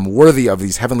to become worthy of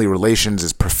these heavenly relations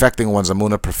is perfecting one's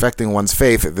emunah, perfecting one's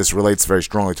faith. This relates very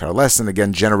strongly to our lesson,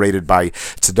 again generated by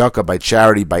tzedakah, by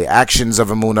charity, by action of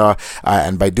Amunah,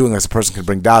 and by doing this, a person can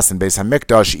bring das and Beis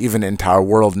Hamikdash even into our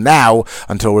world now,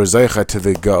 until we're zeicha to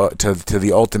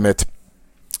the ultimate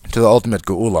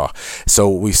geula. So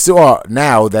we saw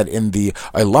now that in the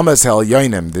Ilamas Hel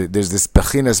Yoinim, there's this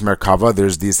Bechinas Merkava,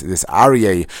 there's this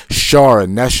Aryeh, Shor,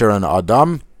 Nesher, and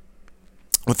Adam,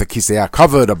 with the kisei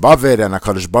covered above it, and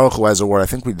HaKadosh Baruch Hu, as it were. I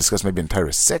think we discussed maybe in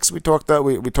Torah 6. We talked a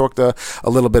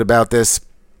little bit about this.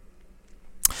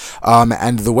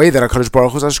 And the way that HaKadosh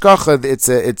Baruch Hu's hashgacha, it's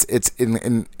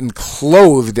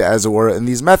enclosed, as it were, in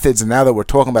these methods. And now that we're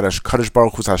talking about HaKadosh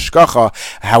Baruch Hu's hashgacha,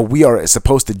 how we are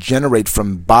supposed to generate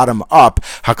from bottom up,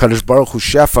 HaKadosh Baruch Hu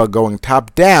shefa going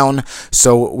top down.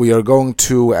 So we are going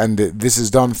to, and this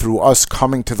is done through us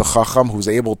coming to the Chacham, who's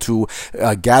able to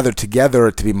gather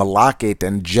together to be malaket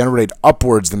and generate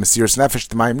upwards the Mesiras Nefesh,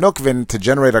 the Mayim Nukvin, to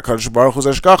generate HaKadosh Baruch Hu's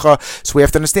hashgacha. So we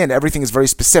have to understand everything is very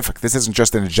specific. This isn't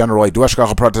just in a general way. Do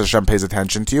hashgacha Pratas Hashem pays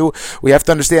attention to you. We have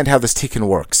to understand how this tikkun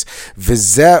works.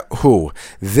 V'zehu,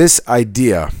 this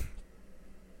idea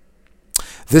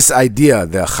This idea,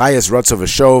 the Chayas Ratzov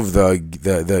V'Shov,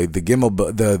 the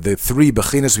Gimel, the three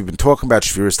Bechinas we've been talking about,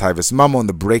 Shviras Taivas Mamon,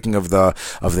 the breaking of the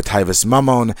Taivas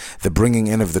Mamon, the bringing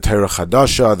in of the Torah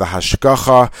Chadasha, the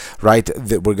Hashkacha, right?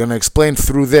 We're going to explain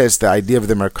through this the idea of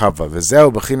the Merkava.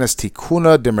 V'zeu Bechinas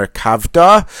Tikuna de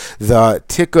Merkavta, the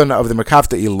Tikkun of the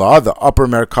Merkavta Ilah, the upper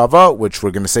Merkava, which we're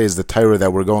going to say is the Torah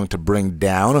that we're going to bring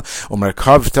down, or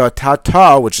Merkavta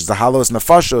Tata, which is the Halos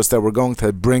Nefashos that we're going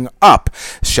to bring up.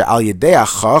 She'al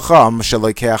Yedeach that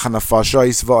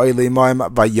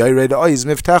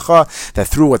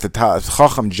through what the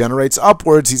Chacham generates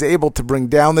upwards, he's able to bring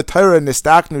down the Torah.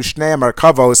 Nistaknu Shnei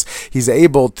Merkavos, he's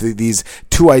able to, these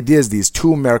two ideas, these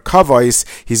two Merkavos,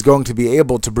 he's going to be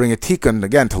able to bring a Tikkun,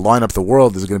 again, to line up the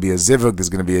world. There's going to be a Zivug, there's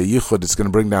going to be a Yichud, it's going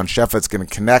to bring down Shefa, it's going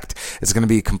to connect, it's going to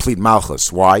be complete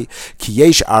Malchus. Why? Ki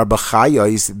yesh arba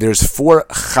Chayos, there's four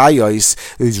Chayos,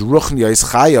 these Ruchnyos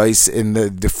Chayos in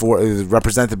the four,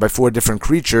 represented by four different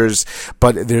creatures,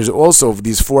 but there's also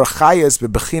these four Chayos,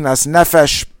 bechinas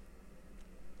Nefesh,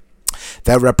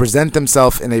 that represent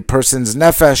themselves in a person's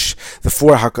nefesh, the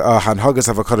four hanhagas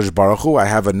of HaKadosh Baruch Hu. I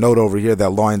have a note over here that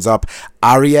lines up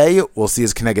Aryeh, we'll see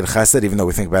as Keneged Chesed, even though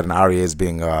we think about an Aryeh as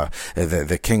being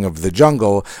the king of the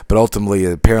jungle, but ultimately,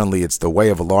 apparently, it's the way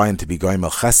of a lion to be Goyim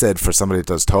El Chesed for somebody that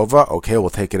does Tova. Okay,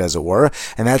 we'll take it as it were,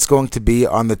 and that's going to be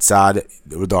on the tzad,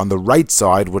 on the right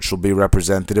side, which will be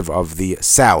representative of the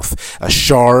south. A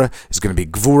shar is going to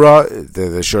be Gvura,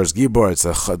 the shar is Gibor, it's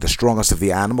the strongest of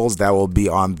the animals. That will be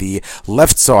on the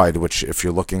left side, which if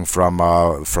you're looking from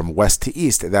west to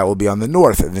east, that will be on the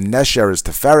north. The Nesher is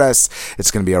Teferes,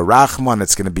 it's going to be a Rachman,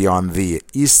 it's going to be on the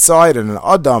east side, and an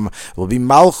Adam will be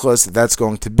Malchus, that's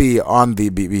going to be on the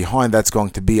behind, that's going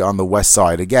to be on the west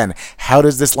side. Again, how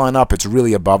does this line up? It's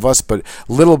really above us, but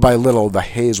little by little the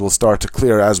haze will start to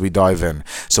clear as we dive in.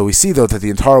 So we see though that the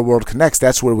entire world connects.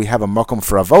 That's where we have a makom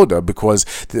for avoda, because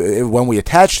when we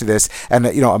attach to this, and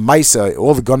a maisa,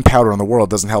 all the gunpowder in the world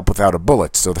doesn't help without a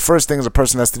bullet. So the first thing is a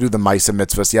person has to do the maisa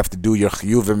mitzvahs. You have to do your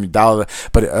chiyuvim,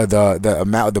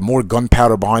 but the more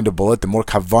gunpowder behind a bullet, the more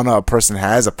kavana a person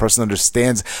has, a person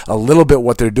understands a little bit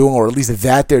what they're doing, or at least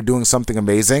that they're doing something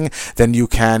amazing, then you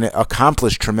can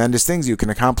accomplish tremendous things. You can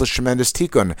accomplish tremendous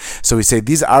tikkun. So we say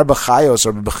these arba chayos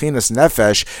or bechinas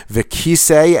nefesh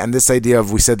v'kisei, and this idea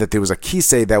of, we said that there was a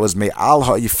kisei that was me'al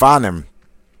ha'ifanim,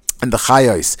 and the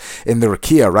chayos in the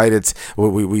Rakia, right? It's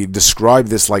we describe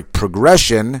this like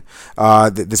progression,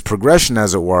 this progression,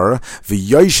 as it were. The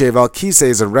Yoshev al Kisei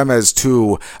is a remez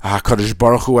to Hakadosh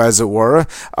Baruch Hu, as it were,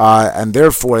 and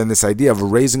therefore, in this idea of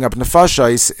raising up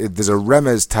nefashos, there's a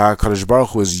remez to Hakadosh Baruch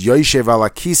Hu is Yoshev al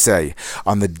Kisei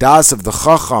on the das of the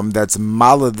Chacham that's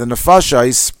malad the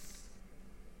nefashos.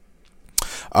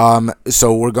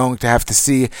 So we're going to have to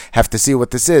see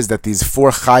what this is, that these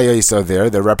four chayos are there.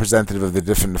 They're representative of the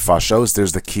different nefashos.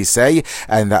 There's the kisei,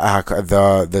 and the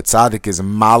tzaddik is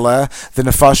mala, the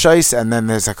nefashos, and then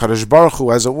there's HaKadosh Baruch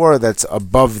Hu, as it were, that's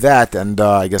above that, and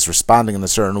I guess responding in a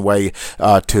certain way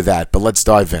to that. But let's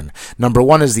dive in. Number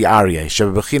one is the Aryeh,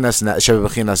 Shebechinas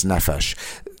Nefesh.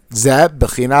 Zeh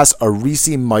bechinas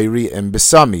arisi mayri and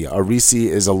besami. Arisi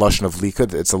is a lashon of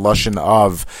likud. It's a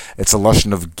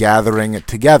lashon of gathering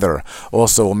together.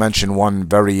 Also, we'll mention one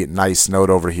very nice note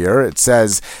over here. It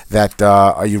says that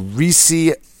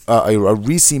arisi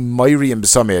Mayri and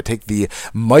Besame. I take the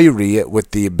Mayri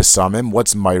with the Besamim.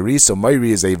 What's Mayri? So Mayri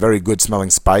is a very good smelling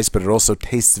spice, but it also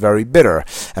tastes very bitter.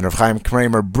 And Rav Chaim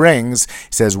Kramer brings,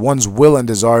 he says, one's will and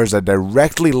desires are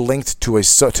directly linked to a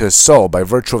soul by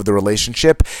virtue of the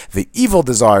relationship. The evil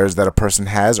desires that a person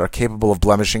has are capable of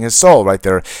blemishing his soul, right?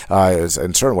 They're,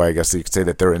 in a certain way, I guess you could say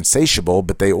that they're insatiable,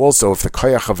 but they also, if the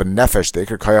koyach of a nefesh, the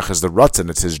ikar koyach is the ratzon,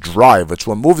 it's his drive, which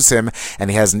what moves him, and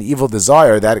he has an evil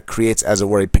desire, that creates, as it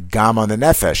were, a pegam on the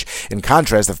nefesh. In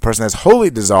contrast, if a person has holy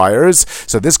desires,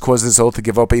 so this causes his soul to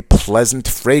give up a pleasant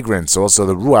fragrance. Also,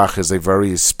 the ruach is a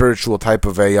very spiritual type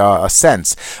of a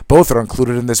sense. Both are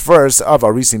included in this verse of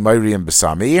Arisi Mayri and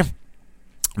Besami.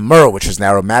 Myrrh, which is an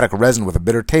aromatic resin with a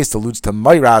bitter taste, alludes to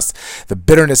myras, the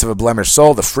bitterness of a blemished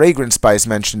soul. The fragrant spice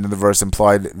mentioned in the verse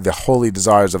implied the holy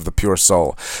desires of the pure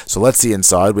soul. So let's see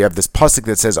inside. We have this pasuk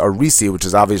that says arisi, which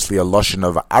is obviously a lashon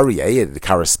of aryeh. It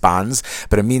corresponds,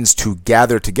 but it means to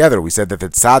gather together. We said that the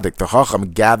tzaddik, the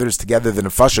chacham, gathers together the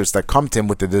nefashos that come to him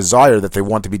with the desire that they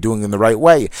want to be doing in the right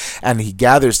way, and he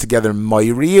gathers together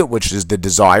mayri, which is the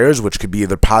desires, which could be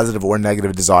either positive or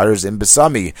negative desires, in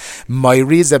besami.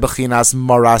 Mayri zebechinas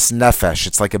maras nefesh.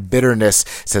 It's like a bitterness.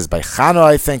 It says by Chana,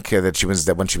 I think, that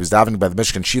when she was davening by the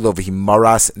Mishkan Shiloh, v'hi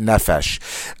maras nefesh.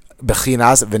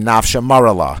 Bechinas v'nafsha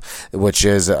marala, which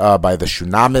is by the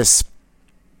Shunamis.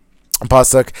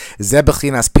 Pasuk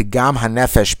Zebechinas pigam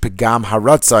hanefesh pigam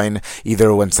haratzain.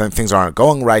 Either when some things aren't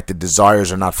going right, the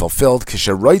desires are not fulfilled.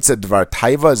 Kisharoitza dvar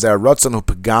taiva zeratzon hu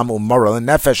pigam umoral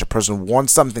nefesh. A person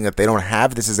wants something that they don't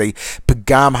have. This is a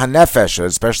pigam hanefesh,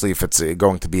 especially if it's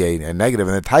going to be a negative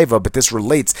in the taiva. But this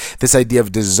relates, this idea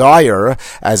of desire,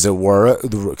 as it were,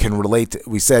 can relate.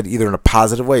 We said either in a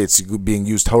positive way, it's being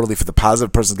used totally for the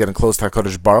positive. Person getting close to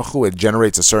Hakadosh Baruch Hu, it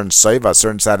generates a certain soiva, a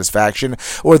certain satisfaction,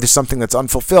 or there's something that's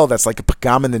unfulfilled. That's like a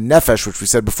pagam in the nefesh, which we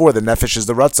said before. The nefesh is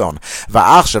the ratzon.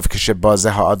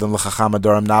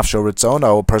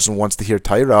 A person wants to hear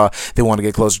Torah, they want to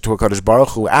get closer to a Kadosh Baruch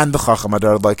Hu, and the chacham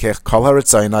adar like kol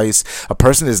haritzonais. A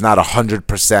person is not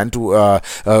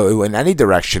 100% in any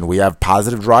direction. We have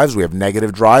positive drives, we have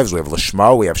negative drives, we have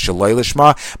lishma, we have shaloi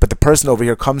lishma. But the person over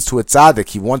here comes to a tzaddik.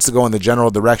 He wants to go in the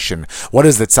general direction. What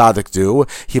does the tzaddik do?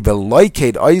 He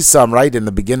beloiked oisam, right in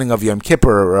the beginning of Yom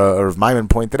Kippur, or Maimon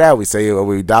pointed out. We say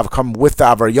we come with the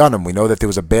avaryanim. We know that there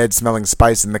was a bad smelling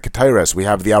spice in the ketairas. We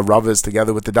have the aravas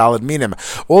together with the dalad minim.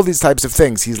 All these types of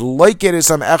things. He's like it is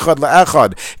some echad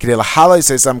leechad. Kedei lahalai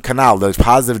say some kanal. Those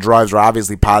positive drives are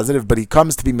obviously positive, but he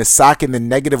comes to be misakin the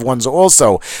negative ones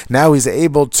also. Now he's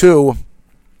able to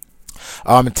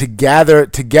gather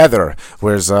together.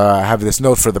 Whereas I have this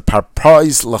note for the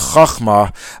parpais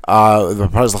lechachma,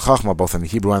 both in the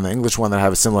Hebrew and the English one that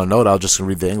have a similar note. I'll just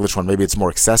read the English one. Maybe it's more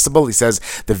accessible. He says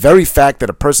the very fact that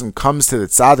a person comes to the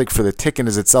tzaddik for the tikkun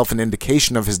is itself an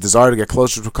indication of his desire to get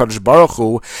closer to Kadosh Baruch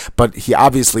Hu. But he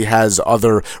obviously has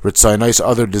other ritzonais,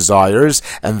 other desires,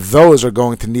 and those are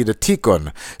going to need a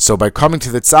tikkun. So by coming to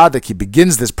the tzaddik, he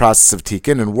begins this process of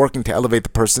tikkun and working to elevate the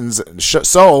person's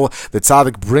soul. The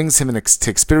tzaddik brings him to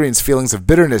experience feelings of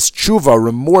bitterness, tshuva,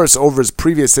 remorse over his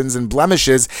previous sins and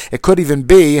blemishes. It could even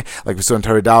be, like we saw in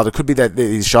Torah Daled, it could be that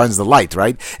he shines the light,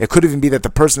 right? It could even be that the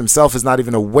person himself is not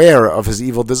even aware of his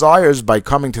evil desires. By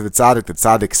coming to the tzaddik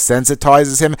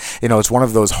sensitizes him. You know, it's one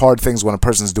of those hard things when a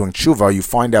person's doing tshuva. You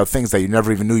find out things that you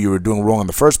never even knew you were doing wrong in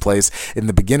the first place. In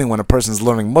the beginning, when a person's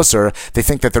learning musar, they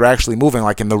think that they're actually moving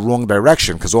like in the wrong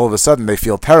direction, because all of a sudden they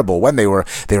feel terrible. When they were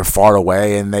far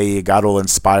away and they got all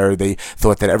inspired, they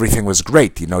thought that everything was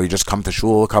great. You know, you just come to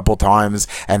shul a couple times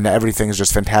and everything is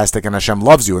just fantastic and Hashem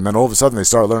loves you. And then all of a sudden they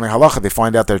start learning halacha. They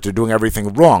find out that they're doing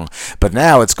everything wrong. But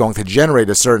now it's going to generate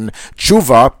a certain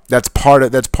tshuva that's part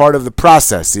of the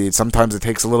process. See, sometimes it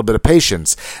takes a little bit of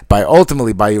patience. By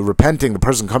repenting, the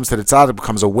person comes to the tzaddik,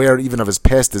 becomes aware even of his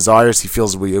past desires. He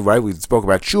feels, we spoke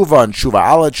about tshuva and tshuva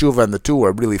ala tshuva, and the two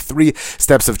are really three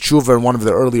steps of tshuva in one of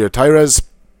the earlier Torahs.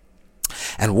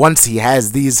 And once he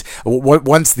has these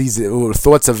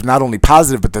thoughts of not only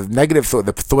positive but the negative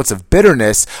the thoughts of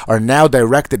bitterness are now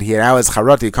directed, he now has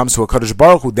charati, he comes to a Kadosh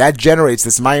Baruch Hu, that generates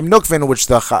this mayim nukvin, which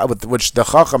the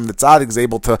chacham, the tzaddik, is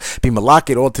able to be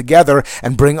malakit all together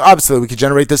and bring up so that we can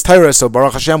generate this Torah. So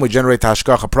Baruch Hashem, we generate the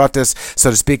hashgacha pratis,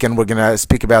 so to speak, and we're going to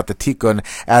speak about the tikkun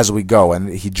as we go. And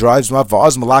he drives him up,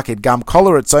 va'oz malakit gam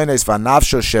kolor etzoynes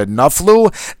va'nafsho shed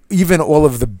naflu, even all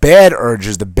of the bad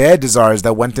urges, the bad desires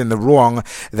that went in the wrong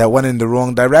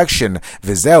direction.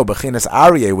 V'zeu b'chinas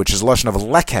aryeh, which is lashon of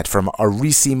leket from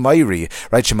arisi mayri,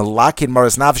 right? Shemalakid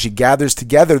maras nefesh, she gathers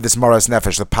together this maras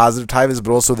nefesh, the positive tivas,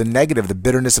 but also the negative, the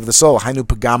bitterness of the soul. Hainu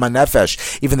pagama nefesh,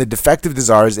 even the defective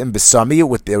desires in besami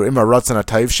with their imaratzon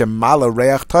atayv shemala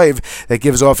reach tayv, that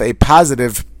gives off a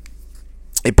positive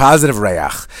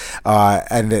reyach,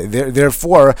 and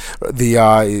therefore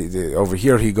over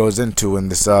here he goes into in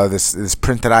this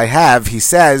print that I have. He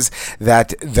says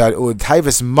that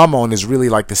taivas mammon is really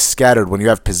like the scattered. When you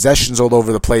have possessions all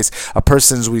over the place,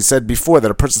 we said before that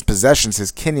a person's possessions,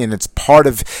 his kinyan, it's part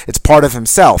of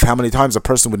himself. How many times a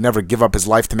person would never give up his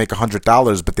life to make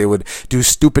 $100, but they would do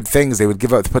stupid things. They would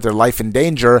give up to put their life in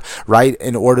danger, right,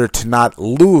 in order to not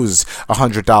lose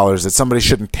 $100. That somebody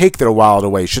shouldn't take their wallet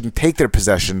away, shouldn't take their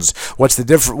possessions. What's the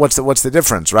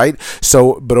difference, right?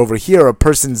 So, but over here, a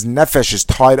person's nefesh is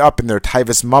tied up in their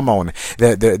taivas mammon,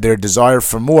 their desire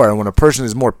for more. And when a person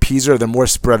is more pizer, they're more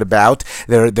spread about,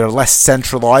 they're less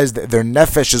centralized. Their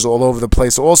nefesh is all over the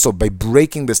place. Also, by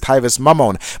breaking this taivas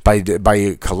mammon, by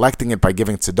collecting it, by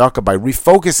giving tzedakah, by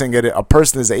refocusing it, a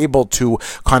person is able to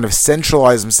kind of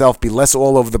centralize himself, be less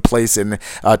all over the place in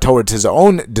towards his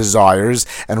own desires,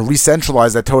 and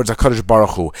re-centralize that towards HaKadosh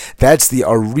Baruch Hu. That's the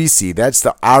arisi. That's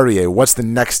the aryeh. What's the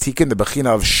next tikkun? The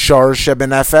bechina of shar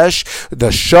shebenefesh.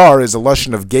 The shar is a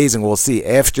lashon of gazing. We'll see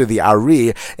after the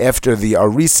ari, after the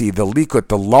arisi, the likut,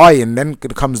 the lion. Then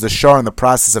comes the shar in the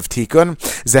process of tikkun.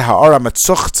 Zeha'ara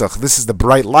matzuchtzach. This is the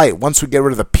bright light. Once we get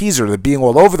rid of the pizer, the being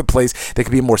all over the place, they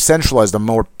can be more centralized, a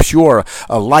more pure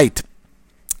light.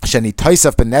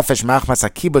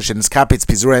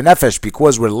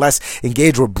 because we're less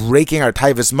engaged, we're breaking our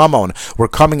taivas mammon. We're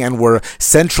coming and we're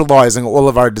centralizing all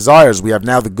of our desires. We have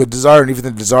now the good desire, and even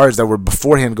the desires that were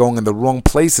beforehand going in the wrong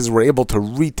places, we're able to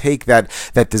retake that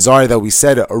desire that we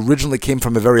said originally came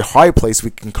from a very high place.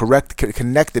 We can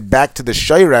connect it back to the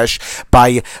shayresh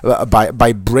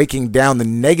by breaking down the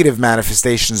negative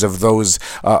manifestations of those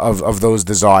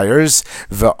desires.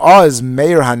 V'az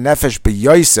meir hanefesh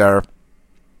b'yoser.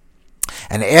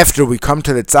 And after we come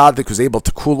to the tzaddik who's able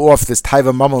to cool off this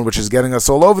taiva mammon, which is getting us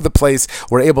all over the place,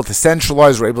 we're able to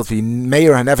centralize, we're able to be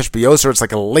meir hanefesh b'yoser. It's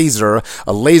like a laser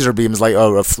beam is like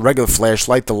a regular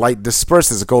flashlight. The light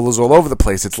disperses, it goes all over the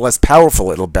place. It's less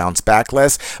powerful, it'll bounce back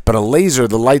less, but a laser,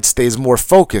 the light stays more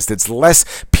focused. It's less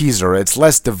pizer, it's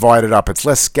less divided up, it's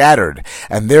less scattered,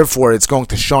 and therefore it's going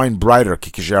to shine brighter. When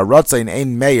the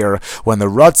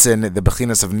ratzin, the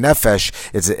bechinas of nefesh,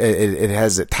 it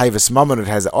has taivas mammon, it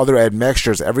has other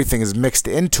admixtures, everything is mixed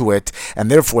into it,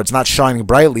 and therefore it's not shining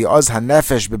brightly. Oz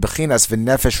hanefesh bebechinas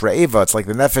v'nefesh re'eva. It's like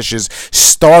the nefesh is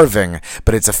starving,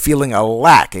 but it's a feeling of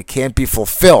lack. It can't be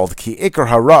fulfilled. Ki ikar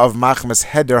hara of machmas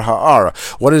heder ha'ar.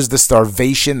 What is the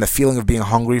starvation, the feeling of being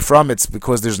hungry from? It's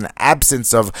because there's an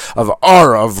absence of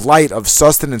ar, of light, of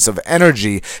sustenance, of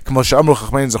energy. It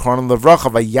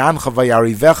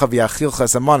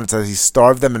says he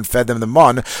starved them and fed them the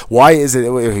man. Why is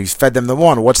it he fed them the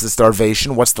man? What's the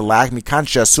starvation? What's the lack?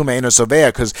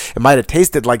 Because it might have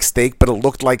tasted like steak, but it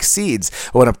looked like seeds.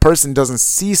 When a person doesn't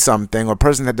see something, or a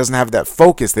person that doesn't have that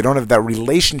focus, they don't have that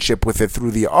relationship with it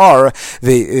through the R,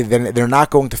 they're not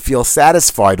going to feel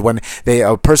satisfied. When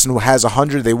a person who has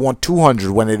 100, they want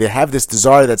 200. When they have this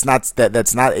desire that's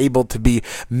not able to be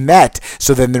met,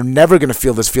 so then they're never going to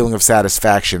feel this feeling of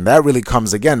satisfaction. That really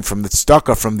comes again from the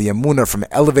tzedakah, from the emunah, from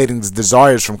elevating the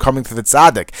desires, from coming to the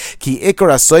tzaddik. Ki ikar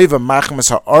hasoiva machmas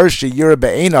ha'ar sheyira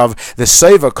be'einav. The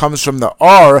soiva comes from the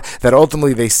R that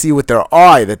ultimately they see with their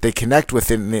eye, that they connect with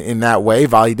in that way.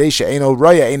 If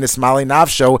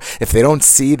they don't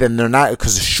see, then they're not,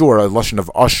 because sure, a lashon of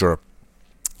usher.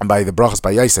 And by the brachas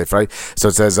by Yosef, right? So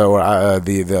it says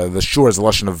the shur is a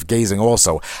lashon of gazing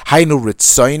also. Hainu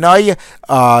ritzaynai,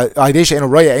 aidesha enu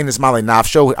roya eines malei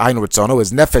nafsho. Hainu ritzono,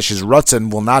 his nefesh, his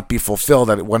rutzon will not be fulfilled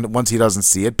once he doesn't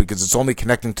see it, because it's only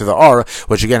connecting to the R,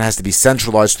 which again has to be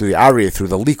centralized through the area, through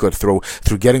the liquid, through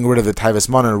getting rid of the taivas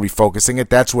mammon and refocusing it.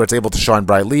 That's where it's able to shine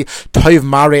brightly. Toiv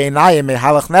mare einayim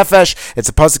mehalach nefesh. It's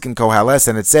a pasuk in Koheles,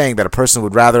 and it's saying that a person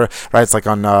would rather, right? It's like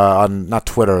on not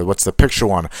Twitter. What's the picture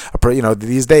one?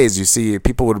 These days you see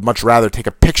people would much rather take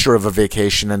a picture of a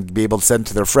vacation and be able to send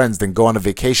to their friends than go on a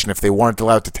vacation if they weren't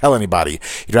allowed to tell anybody.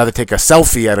 You'd rather take a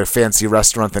selfie at a fancy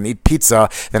restaurant than eat pizza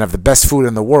than have the best food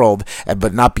in the world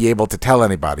but not be able to tell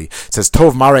anybody. It says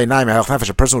Tov Mare Naim Nefesh.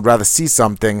 A person would rather see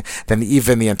something than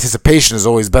even the anticipation is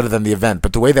always better than the event.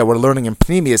 But the way that we're learning in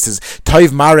Pnimius is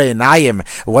Tov Mare Naim.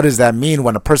 What does that mean?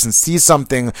 When a person sees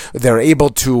something, they're able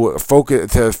to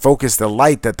focus the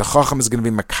light that the Chacham is going to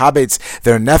be makabetz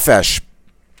their nefesh,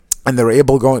 and they're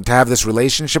able to have this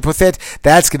relationship with it.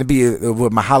 That's going to be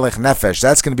with mahalech nefesh.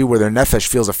 That's going to be where their nefesh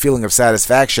feels a feeling of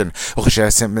satisfaction. And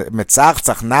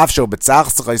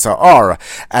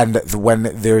when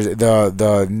there's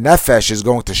the nefesh is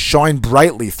going to shine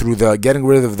brightly through the getting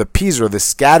rid of the pizer, the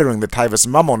scattering, the taivas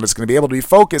mammon, it's going to be able to be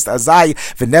focused. Azai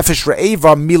v'nefesh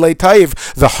re'eva milei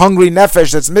taiv. The hungry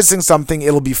nefesh that's missing something,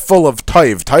 it'll be full of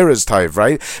taiv. Torah is taiv,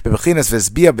 right?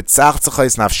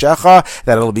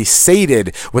 That it'll be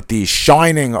sated with the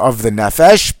shining of the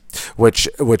nefesh, which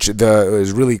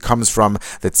really comes from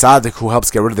the tzaddik who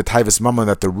helps get rid of the taivas mammon,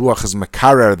 that the ruach is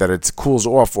mekarer, that it cools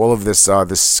off all of this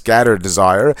scattered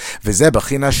desire. V'zeh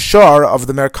b'china shar of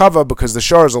the merkava, because the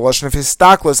shar is a lashon of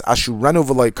histaklos ashurenu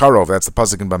v'loy karov. That's the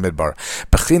pasuk in Bamidbar.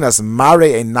 B'chinas mare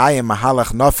einayim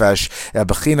mahalach nefesh,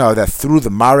 b'china that through the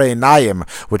mare einayim,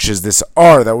 which is this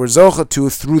R that we're zocha to,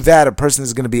 through that a person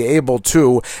is going to be able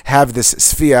to have this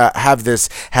sfia, have this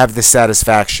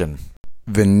satisfaction.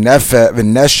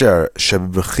 V'nesher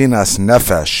shebechinas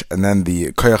nefesh, and then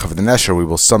the koyach of the nesher. We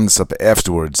will sum this up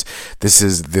afterwards. This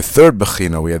is the third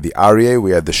bechina. We had the aryeh,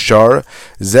 we had the shar.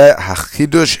 Ze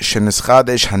hachidush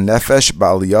shenischadesh hanefesh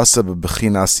ba'aliyasa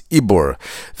bechinas ibor.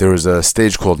 There is a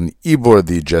stage called an ibor,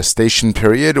 the gestation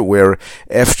period, where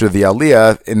after the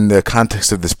aliyah, in the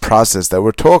context of this process that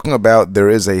we're talking about, there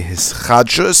is a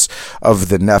hischadshus of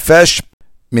the nefesh.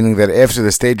 Meaning that after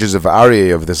the stages of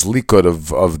Aryeh, of this likud,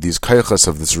 of these kaychas,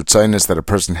 of this rutzainis that a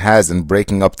person has in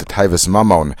breaking up the taivas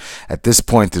mammon, at this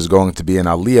point there's going to be an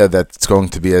aliyah that's going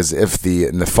to be as if the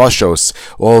nefashos,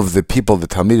 all of the people, the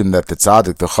talmidim that the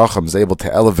tzaddik, the chacham is able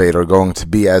to elevate, are going to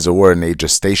be, as it were, in a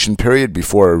gestation period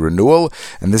before a renewal,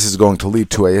 and this is going to lead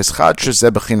to a hischadshus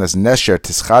zebechinas nesher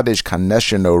tischadesh kan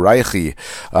nesher no raichi,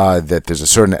 that there's a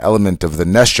certain element of the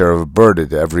nesher of a bird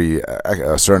at every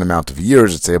a certain amount of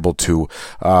years it's able to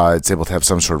have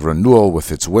some sort of renewal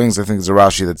with its wings. I think there's a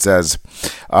Rashi that says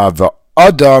the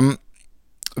Adam.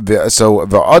 So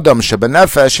the Adam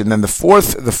Shebenefesh, and then the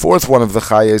fourth one of the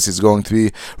Chayes is going to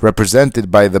be represented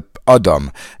by the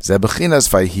Adam. Zebechinas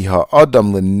Vayhi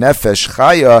Adam Lenefesh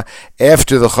Chaya.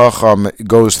 After the Chacham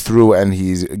goes through and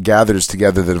he gathers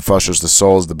together the nefashos, the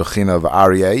souls, the Bechina of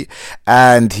Aryeh,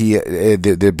 and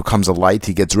there becomes a light.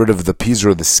 He gets rid of the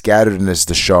pizra, the scatteredness,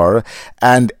 the shar,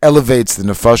 and elevates the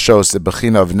nefashos, the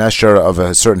Bechina of Nesher, of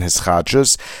a certain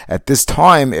hischachus. At this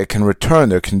time, it can return.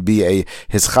 There can be a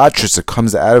hischachus. It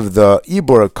comes out of the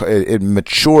ibor, it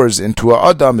matures into a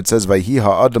adam. It says Vayhi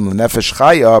ha'adam l'nefesh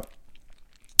chaya.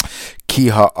 Ki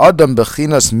ha'adam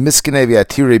bechinas miskinei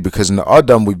v'atiri, because in the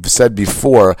Adam, we've said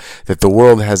before that the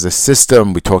world has a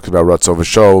system. We talked about Ratz over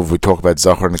Shov, we talk about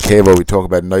Zachar and Nekeva, we talk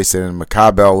about Noisen and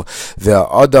Makabel. The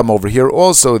Adam over here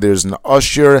also, there's an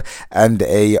Ashir and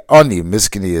a Ani.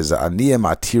 Miskinei is Aniyim,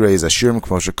 Atire is Ashirim,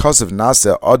 Kmoshe Kosev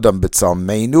Nase Adam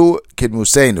B'tzalmeinu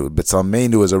Kidmusenu.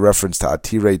 B'tzalmeinu is a reference to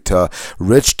Atire, to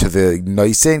rich, to the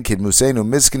Noisen. Kidmusenu,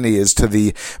 Miskinei is to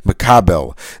the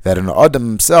Makabel. That in Adam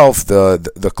himself,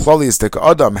 the Klolius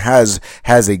Adam has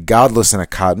a godless and a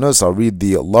kadnus. I'll read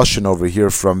the lashon over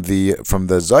here from the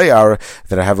Zohar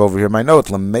that I have over here in my note.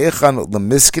 Lemechan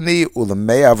lemiskini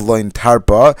ulemeav loin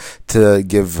tarpa, to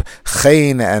give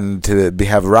chayin and to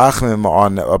have rachmim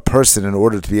on a person in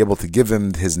order to be able to give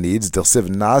him his needs. Dilsiv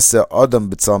nase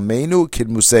adam b'tzalmeinu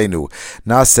kidmusenu.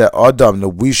 Nase adam,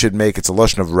 we should make, it's a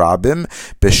lashon of rabim.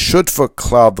 Beshutfa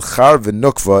klal b'char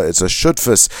v'nukva, it's a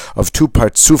shutfus of two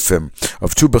partsufim,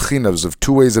 of two bechinos, of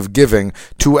two ways of giving,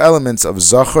 two elements of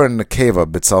Zachar and Nekeva.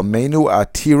 B'tzalmeinu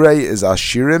Atire is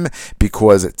Ashirim,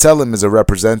 because Tzelim is a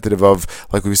representative of,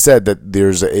 like we said, that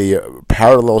there's a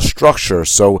parallel structure.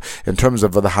 So in terms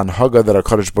of the Hanhaga that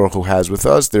HaKadosh Baruch Hu has with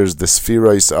us, there's the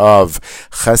spherois of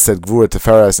Chesed, Gvura,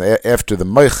 Teferes, after the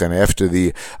Meichen, after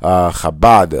the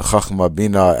Chabad, Chachma,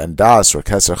 Bina, and Das, or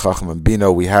Keser, Chachma, and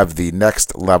Bina, we have the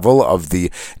next level of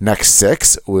the next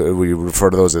six. We refer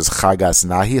to those as Chagas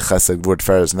Nahi, Chesed, Gvura,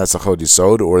 Teferes, Netzachod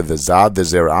Yisod, or the Zad, the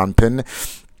Zer Anpin.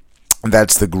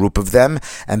 That's the group of them,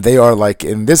 and they are, like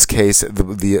in this case,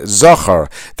 the Zachar.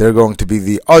 They're going to be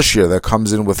the Ashir that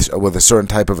comes in with a certain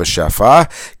type of a Shefa.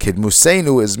 Kid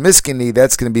Museinu is Miskini,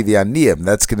 that's going to be the Aniyim,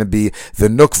 that's going to be the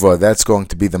Nukva, that's going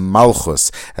to be the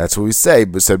Malchus. That's what we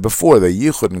said before, the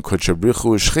Yichud and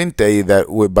Kuchabrichu Shchinte, that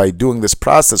by doing this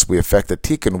process, we affect the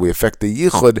Tikkun, we affect the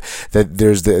Yichud,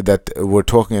 that we're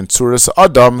talking in Tzuras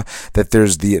Adam, that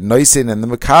there's the Noisin and the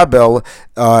Makabel,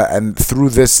 and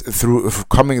through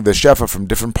coming the Shefa from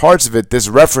different parts of it, this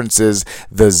references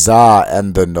the Za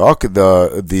and the Nuk,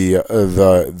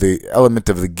 the element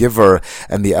of the giver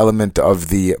and the element of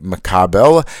the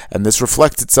Makabel, and this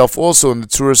reflects itself also in the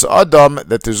Tzuras Adam,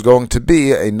 that there's going to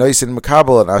be a Noisin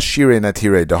Makabel and Ashire and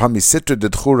Atire. Dahami Sitra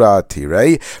Dedchura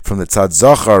Atire, from the Tzad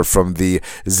Zachar, from the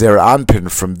Zer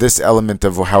Anpin, from this element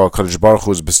of how HaKadosh Baruch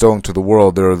Hu is bestowing to the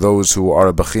world, there are those who are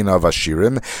a Bechina of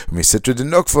Ashirim. Misitra de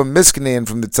Nukva Miskini, and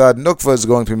from the Tzad Nukva is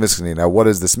going to be Miskini. Now, what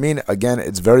does this mean? Again,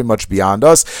 it's very much beyond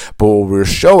us, but what we're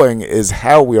showing is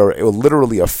how we are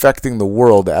literally affecting the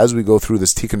world as we go through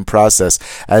this tikkun process,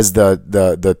 as the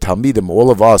Talmidim,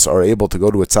 all of us, are able to go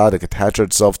to a tzaddik, attach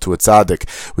ourselves to a tzaddik.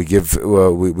 We give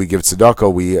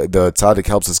tzedakah, the tzaddik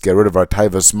helps us get rid of our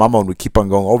taivas mammon. We keep on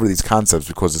going over these concepts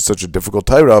because it's such a difficult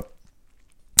Torah.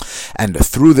 And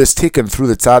through this tikkun, through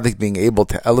the tzaddik being able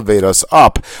to elevate us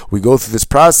up, we go through this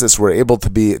process. We're able to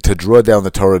draw down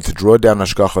the Torah, to draw down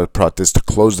Hashgacha Pratis, to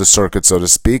close the circuit, so to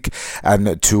speak,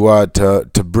 and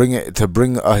to bring his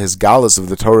galus of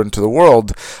the Torah into the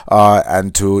world,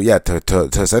 and to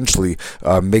essentially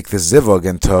make this zivug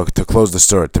and to close the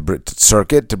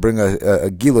circuit, to bring a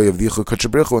giloy of the Yichud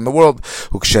Kuchabrichu in the world.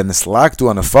 When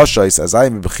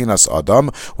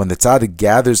the tzaddik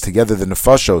gathers together the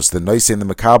nefashos, the noise and the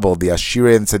makabel, the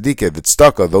ashire and tzaddik, the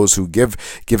tzedakah, those who give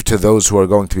to those who are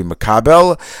going to be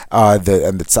makabel, and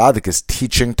the tzaddik is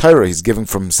teaching Torah. He's giving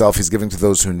from himself. He's giving to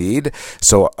those who need.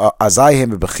 So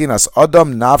azayim bebechinas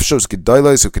adam nafshos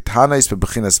gedolos uketanis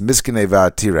bebechinas miskinei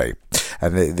va'atirei,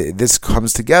 and this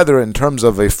comes together in terms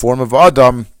of a form of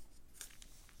adam,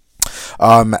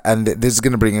 and this is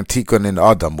going to bring a tikkun in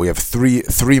Adam. We have three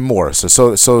more.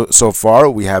 So far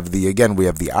we have the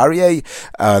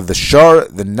Aryeh, the Shar,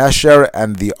 the Nesher,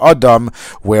 and the Adam,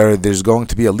 where there's going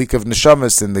to be a leak of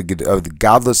neshamas in the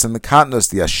Gadlus and the Katnus,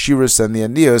 the Ashiris and the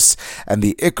Anius, and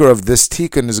the Ikar of this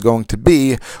tikkun is going to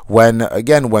be when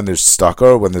there's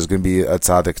stalker, when there's going to be a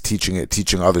tzaddik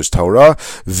teaching others Torah.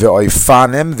 The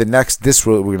Oifanim,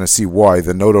 we're going to see why.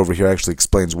 The note over here actually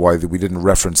explains why we didn't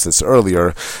reference this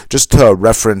earlier, just to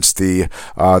reference the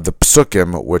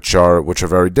psukim, which are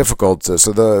very difficult.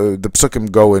 So the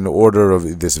psukim go in order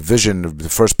of this vision. The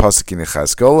first pasuk in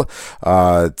Yechezkel,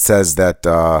 it says that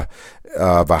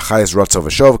V'achayis Ratzov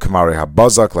V'shov Kamari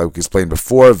Habazak, like we explained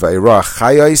before. V'eira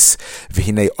Chayis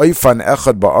V'hinei Oifan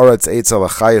Echad Ba'aretz Eitzel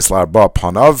Achayis L'Arba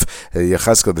Panav.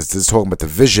 Yechezkel, this is talking about the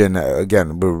vision.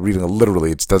 Again, we're reading it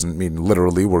literally. It doesn't mean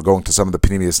literally. We're going to some of the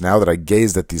Pnimius now, that I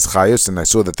gazed at these Chayis and I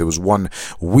saw that there was one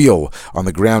wheel on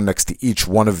the ground next to each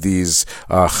one of these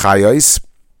Chayis.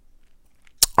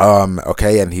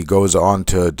 And he goes on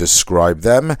to describe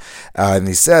them, and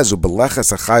he says, when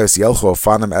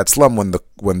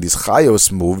these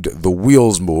chayos moved, the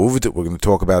wheels moved. We're going to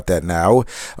talk about that now.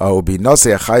 When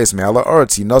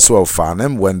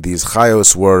these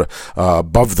chayos were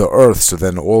above the earth, so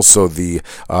then also the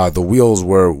wheels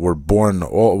were born,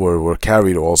 were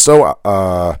carried also.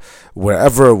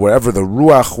 Wherever the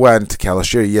ruach went,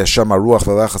 kalashir yeshama ruach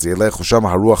lelechas yelechu shama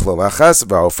haruach lelechas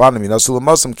va'ofanim yinasu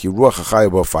l'masam ki ruach hachaya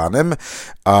b'ofanim.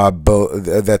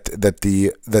 That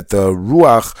the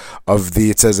ruach of the,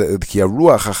 it says ki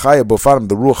haruach hachaya b'ofanim,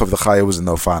 the ruach of the chaya was in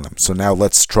the ofanim. So now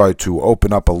let's try to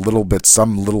open up a little bit,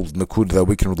 some little nakud that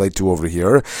we can relate to over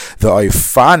here. The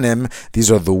ofanim,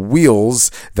 these are the wheels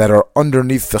that are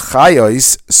underneath the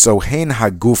chayos. So hein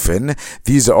hagufin,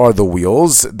 these are the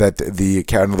wheels that in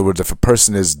other words, if a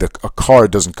person a car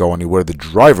doesn't go anywhere, the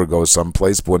driver goes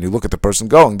someplace, but when you look at the person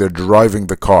going, they're driving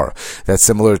the car. That's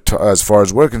similar to, as far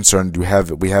as we're concerned, we have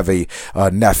a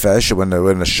nefesh, when a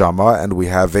neshama, and we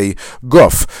have a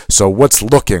guf. So what's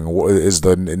looking? Is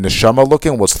the neshama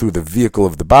looking? What's through the vehicle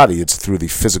of the body? It's through the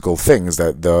physical things,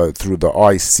 that through the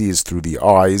eye sees through the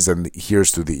eyes and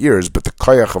hears through the ears, but the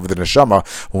koyach of the neshama,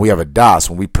 when we have a das,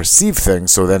 when we perceive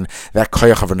things, so then that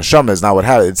koyach of a neshama is not what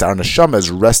happens. It's our neshama is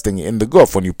resting in the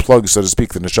guf. When you plug, so to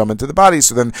speak, the neshama into the body,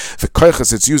 so then the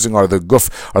koyachas it's using are the guf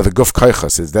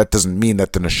koyachas. That doesn't mean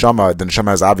that the neshama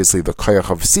has obviously the koyach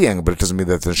of seeing, but it doesn't mean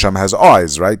that the neshama has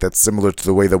eyes, right? That's similar to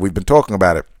the way that we've been talking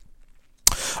about it.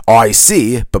 I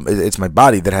see, but it's my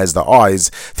body that has the eyes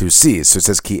through sees. So it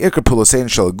says, Ki ikar pulosein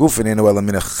shel gufin enu ela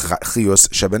min chiyus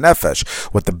shebenefesh.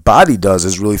 What the body does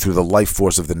is really through the life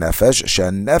force of the nefesh.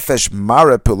 She'nefesh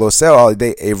mare puloseo al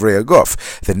yidei evrei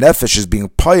aguf. The nefesh is being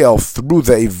payal through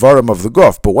the ivarim of the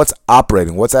guf. But what's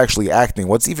operating? What's actually acting?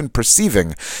 What's even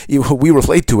perceiving? We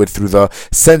relate to it through the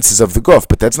senses of the guf,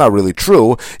 but that's not really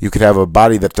true. You could have a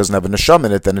body that doesn't have a neshama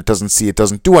in it, then it doesn't see, it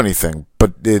doesn't do anything.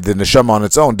 But the neshama on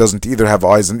its own doesn't either have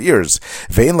eyes and ears.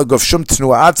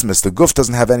 The guf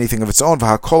doesn't have anything of its own.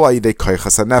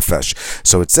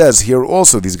 So it says here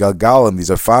also, these galgalim, these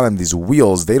afanim, these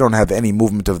wheels, they don't have any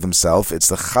movement of themselves. It's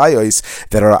the chayos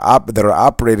that are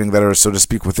operating, that are, so to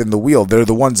speak, within the wheel. They're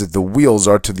the ones that the wheels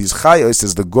are to these chayos,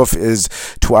 as the guf is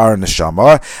to our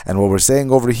neshama. And what we're saying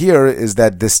over here is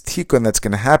that this tikkun that's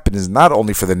going to happen is not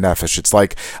only for the nefesh. It's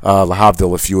like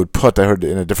lahavdil, if you would put, I heard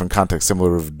in a different context,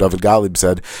 similar to David Galib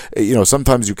said,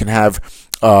 sometimes you can have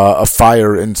a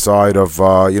fire inside of,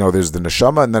 there's the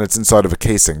neshama, and then it's inside of a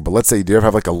casing. But let's say you ever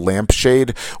have like a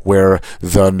lampshade where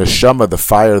the neshama, the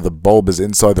fire, the bulb is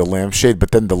inside the lampshade,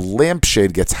 but then the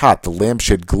lampshade gets hot, the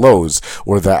lampshade glows,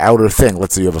 or the outer thing,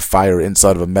 let's say you have a fire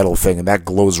inside of a metal thing, and that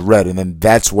glows red, and then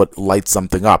that's what lights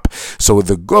something up. So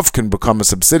the guf can become a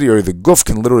subsidiary, the guf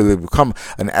can literally become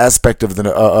an aspect of the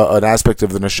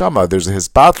neshama. There's a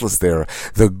hisbatlis there.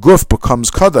 The guf becomes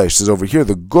kaddish. Says over here,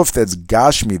 the guf that's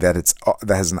gashmi, that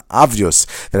has an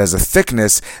avjus, that has a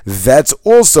thickness, that's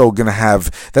also going to have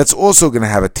a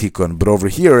tikkun. But over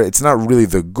here, it's not really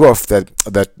the guf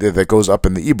that goes up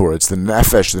in the ibur. It's the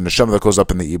nefesh, the neshama that goes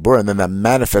up in the ibur, and then that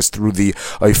manifests through the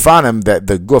oifanim, that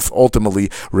the guf ultimately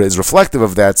is reflective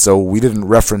of that. So we didn't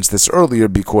reference this earlier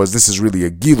because this is really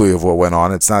a gilui of what went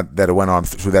on. It's not that it went on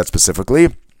through that specifically.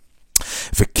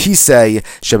 V'kisei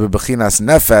shebebechinas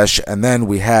nefesh, and then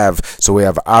we have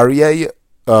Aryeh,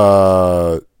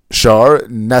 Shar,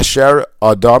 Nesher,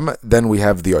 Adam. Then we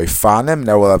have the Oifanim.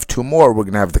 Now we'll have two more. We're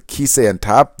going to have the Kisei on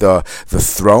top, the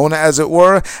throne, as it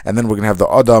were, and then we're going to have the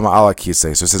Adam ala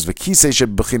Kisei. So it says, V'Kisei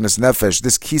sheb b'chinas nefesh,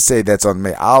 this Kisei that's on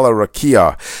Me'ala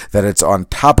Rakia, that it's on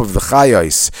top of the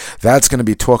Chayos, that's going to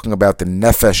be talking about the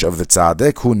Nefesh of the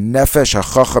Tzaddik, who Nefesh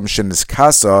HaChacham shenis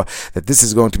Kasa, that this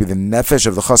is going to be the Nefesh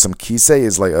of the Chasam. Kisei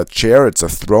is like a chair, it's a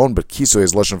throne, but Kisei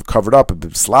is lashon of covered up,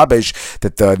 Slabesh,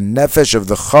 that the Nefesh of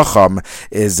the Chacham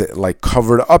is like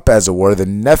covered up, as it were. The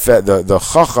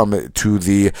Chacham to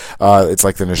the it's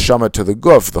like the neshama to the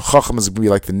guf. The Chacham is going to be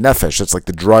like the nefesh. It's like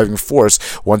the driving force.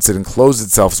 Once it encloses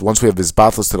itself, once we have this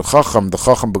battles to the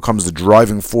Chacham becomes the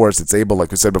driving force. It's able,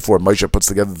 like we said before, Moshe puts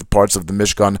together the parts of the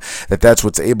Mishkan, that's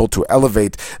what's able to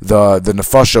elevate the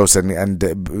nefashos and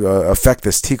affect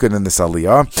this tikkun in this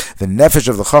aliyah. The nefesh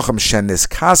of the Chacham shenis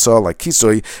kasa, like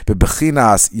kisoi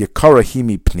bebechinas yakara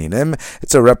himi pninim.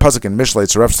 It's a pasuk in Mishlei.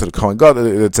 It's a reference to the Kohen Gadol.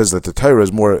 It says that the Torah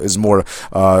is more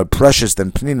precious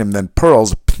than pninim, than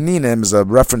pearls. Pninim is a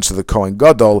reference to the Kohen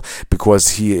Gadol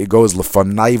because it goes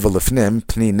lefanai v'lefnim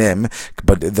pninim,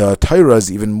 but the Torah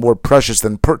is even more precious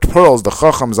than pearls. The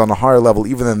Chacham is on a higher level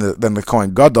even than the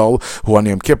Kohen Gadol, who on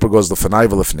Yom Kippur goes lefanai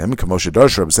v'lefnim. K'moshe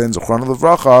Doshra saying Zechron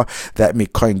Levracha that mi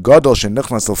Kohen Gadol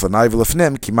shenichnas lefanai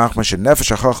v'lefnim kimach ma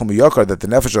shenefesh HaChacham uyakar, that the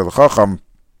nefesh of the Chacham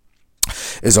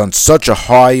is on such a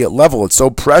high level, it's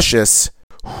so precious.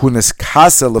 Hunas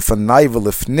kasa lefanai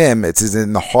v'lefnim, it is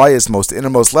in the highest, most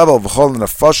innermost level of v'chol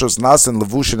nefashos nasan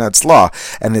levushin etzla,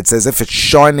 and it's as if it's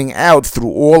shining out through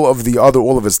all of his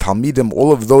talmidim,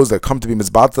 all of those that come to be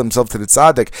mizbat themselves to the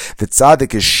tzaddik. The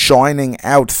tzaddik is shining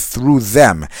out through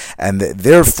them, and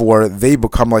therefore they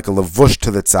become like a levush to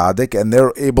the tzaddik, and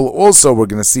they're able also. We're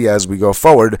going to see as we go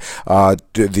forward in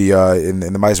the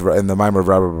Maimer of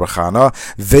Rabbi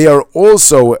Bachana, they are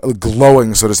also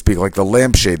glowing, so to speak, like the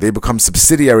lampshade. They become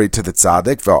subsidiary to the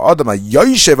tzaddik.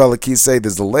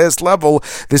 There's the last level.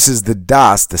 This is the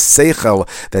das, the seichel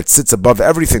that sits above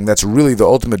everything. That's really the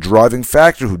ultimate driving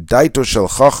factor. Who daito shel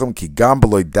chacham ki gam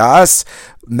beloy das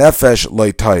nefesh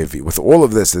loy taivi. With all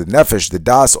of this, the nefesh, the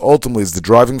das, ultimately is the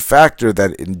driving factor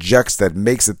that injects, that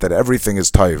makes it that everything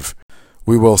is taiv.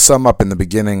 We will sum up in the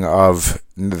beginning of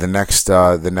the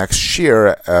next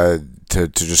shir to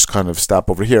just kind of stop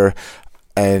over here.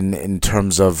 And in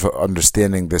terms of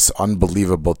understanding this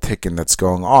unbelievable tikkun that's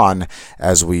going on,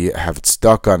 as we have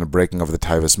tzedakah and a breaking of the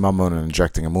taivas mammon and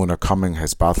injecting emunah, coming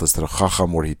his bathlas to the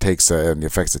chacham, where he takes and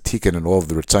affects the tikkun and all of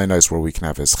the ritzainos, where we can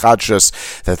have his chadshus,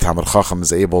 that Talmud Chacham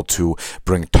is able to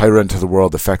bring Torah into the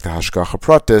world, affect the hashgacha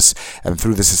pratis, and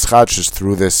through this his chadshus,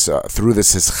 through this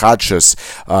his chadshus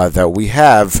that we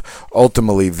have,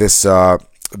 ultimately this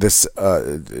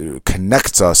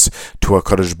connects us to a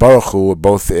Kadosh Baruch Hu,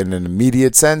 both in an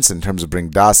immediate sense, in terms of bringing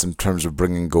das, in terms of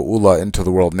bringing Geula into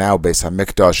the world now, Beis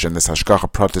HaMikdash, and this Hashgacha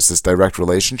Pratis, this direct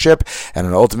relationship, and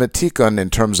an ultimate tikkun in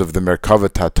terms of the Merkava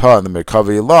Tata and the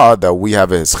Merkava Ilah, that we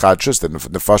have his Chadshus, the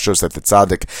Nefashos, that the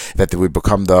Tzaddik, that we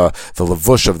become the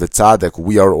Levush of the Tzaddik,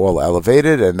 we are all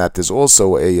elevated, and that there's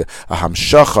also a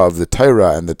Hamshacha of the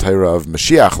Torah and the Torah of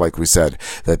Mashiach, like we said,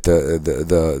 that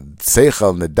the Seichel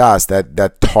and the Das,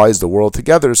 that ties the world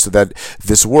together, so that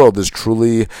this world is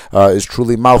truly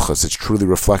malchus. It's truly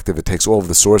reflective. It takes all of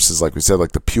the sources, like we said,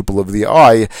 like the pupil of the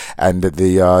eye, and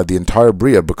the entire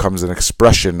bria becomes an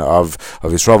expression of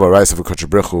Yisrael V'Rayis of Kodesh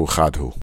Baruch Hu Chadhu.